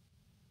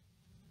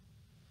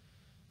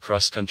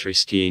 Cross-country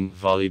skiing,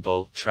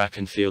 volleyball, track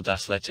and field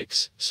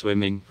athletics,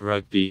 swimming,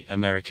 rugby,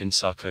 American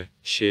soccer,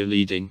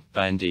 cheerleading,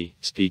 bandy,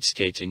 speed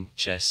skating,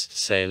 chess,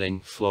 sailing,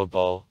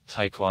 floorball,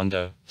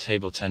 taekwondo,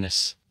 table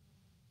tennis.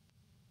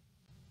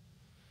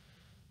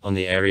 On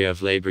the area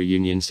of labor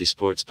unions, the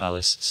Sports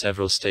Palace,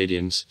 several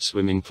stadiums,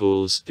 swimming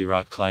pools, the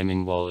rock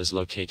climbing wall is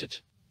located.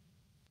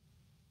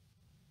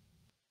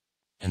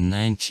 In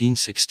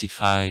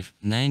 1965,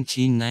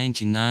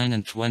 1999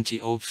 and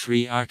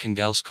 2003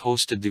 Arkhangelsk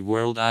hosted the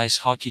World Ice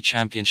Hockey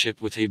Championship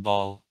with a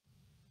ball.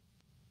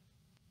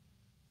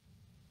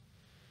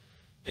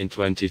 In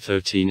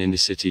 2013 in the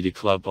city, the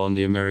club on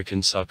the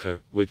American soccer,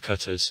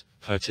 Woodcutters,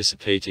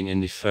 participating in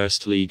the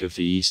first league of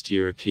the East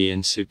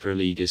European Super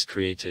League is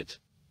created.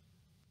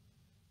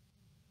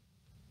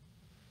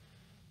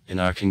 In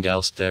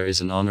Arkhangelsk there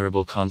is an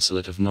Honorable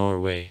Consulate of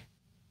Norway.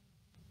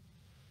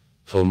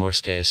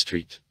 Pomorskaya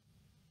Street.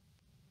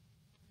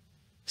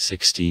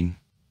 16.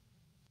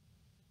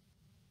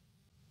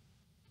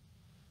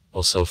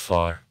 Also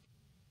far.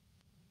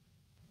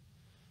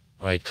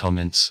 Write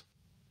comments.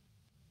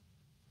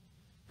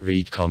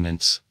 Read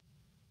comments.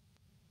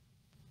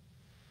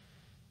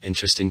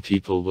 Interesting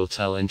people will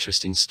tell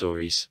interesting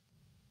stories.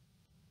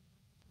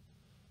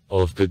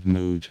 All of good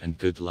mood and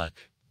good luck.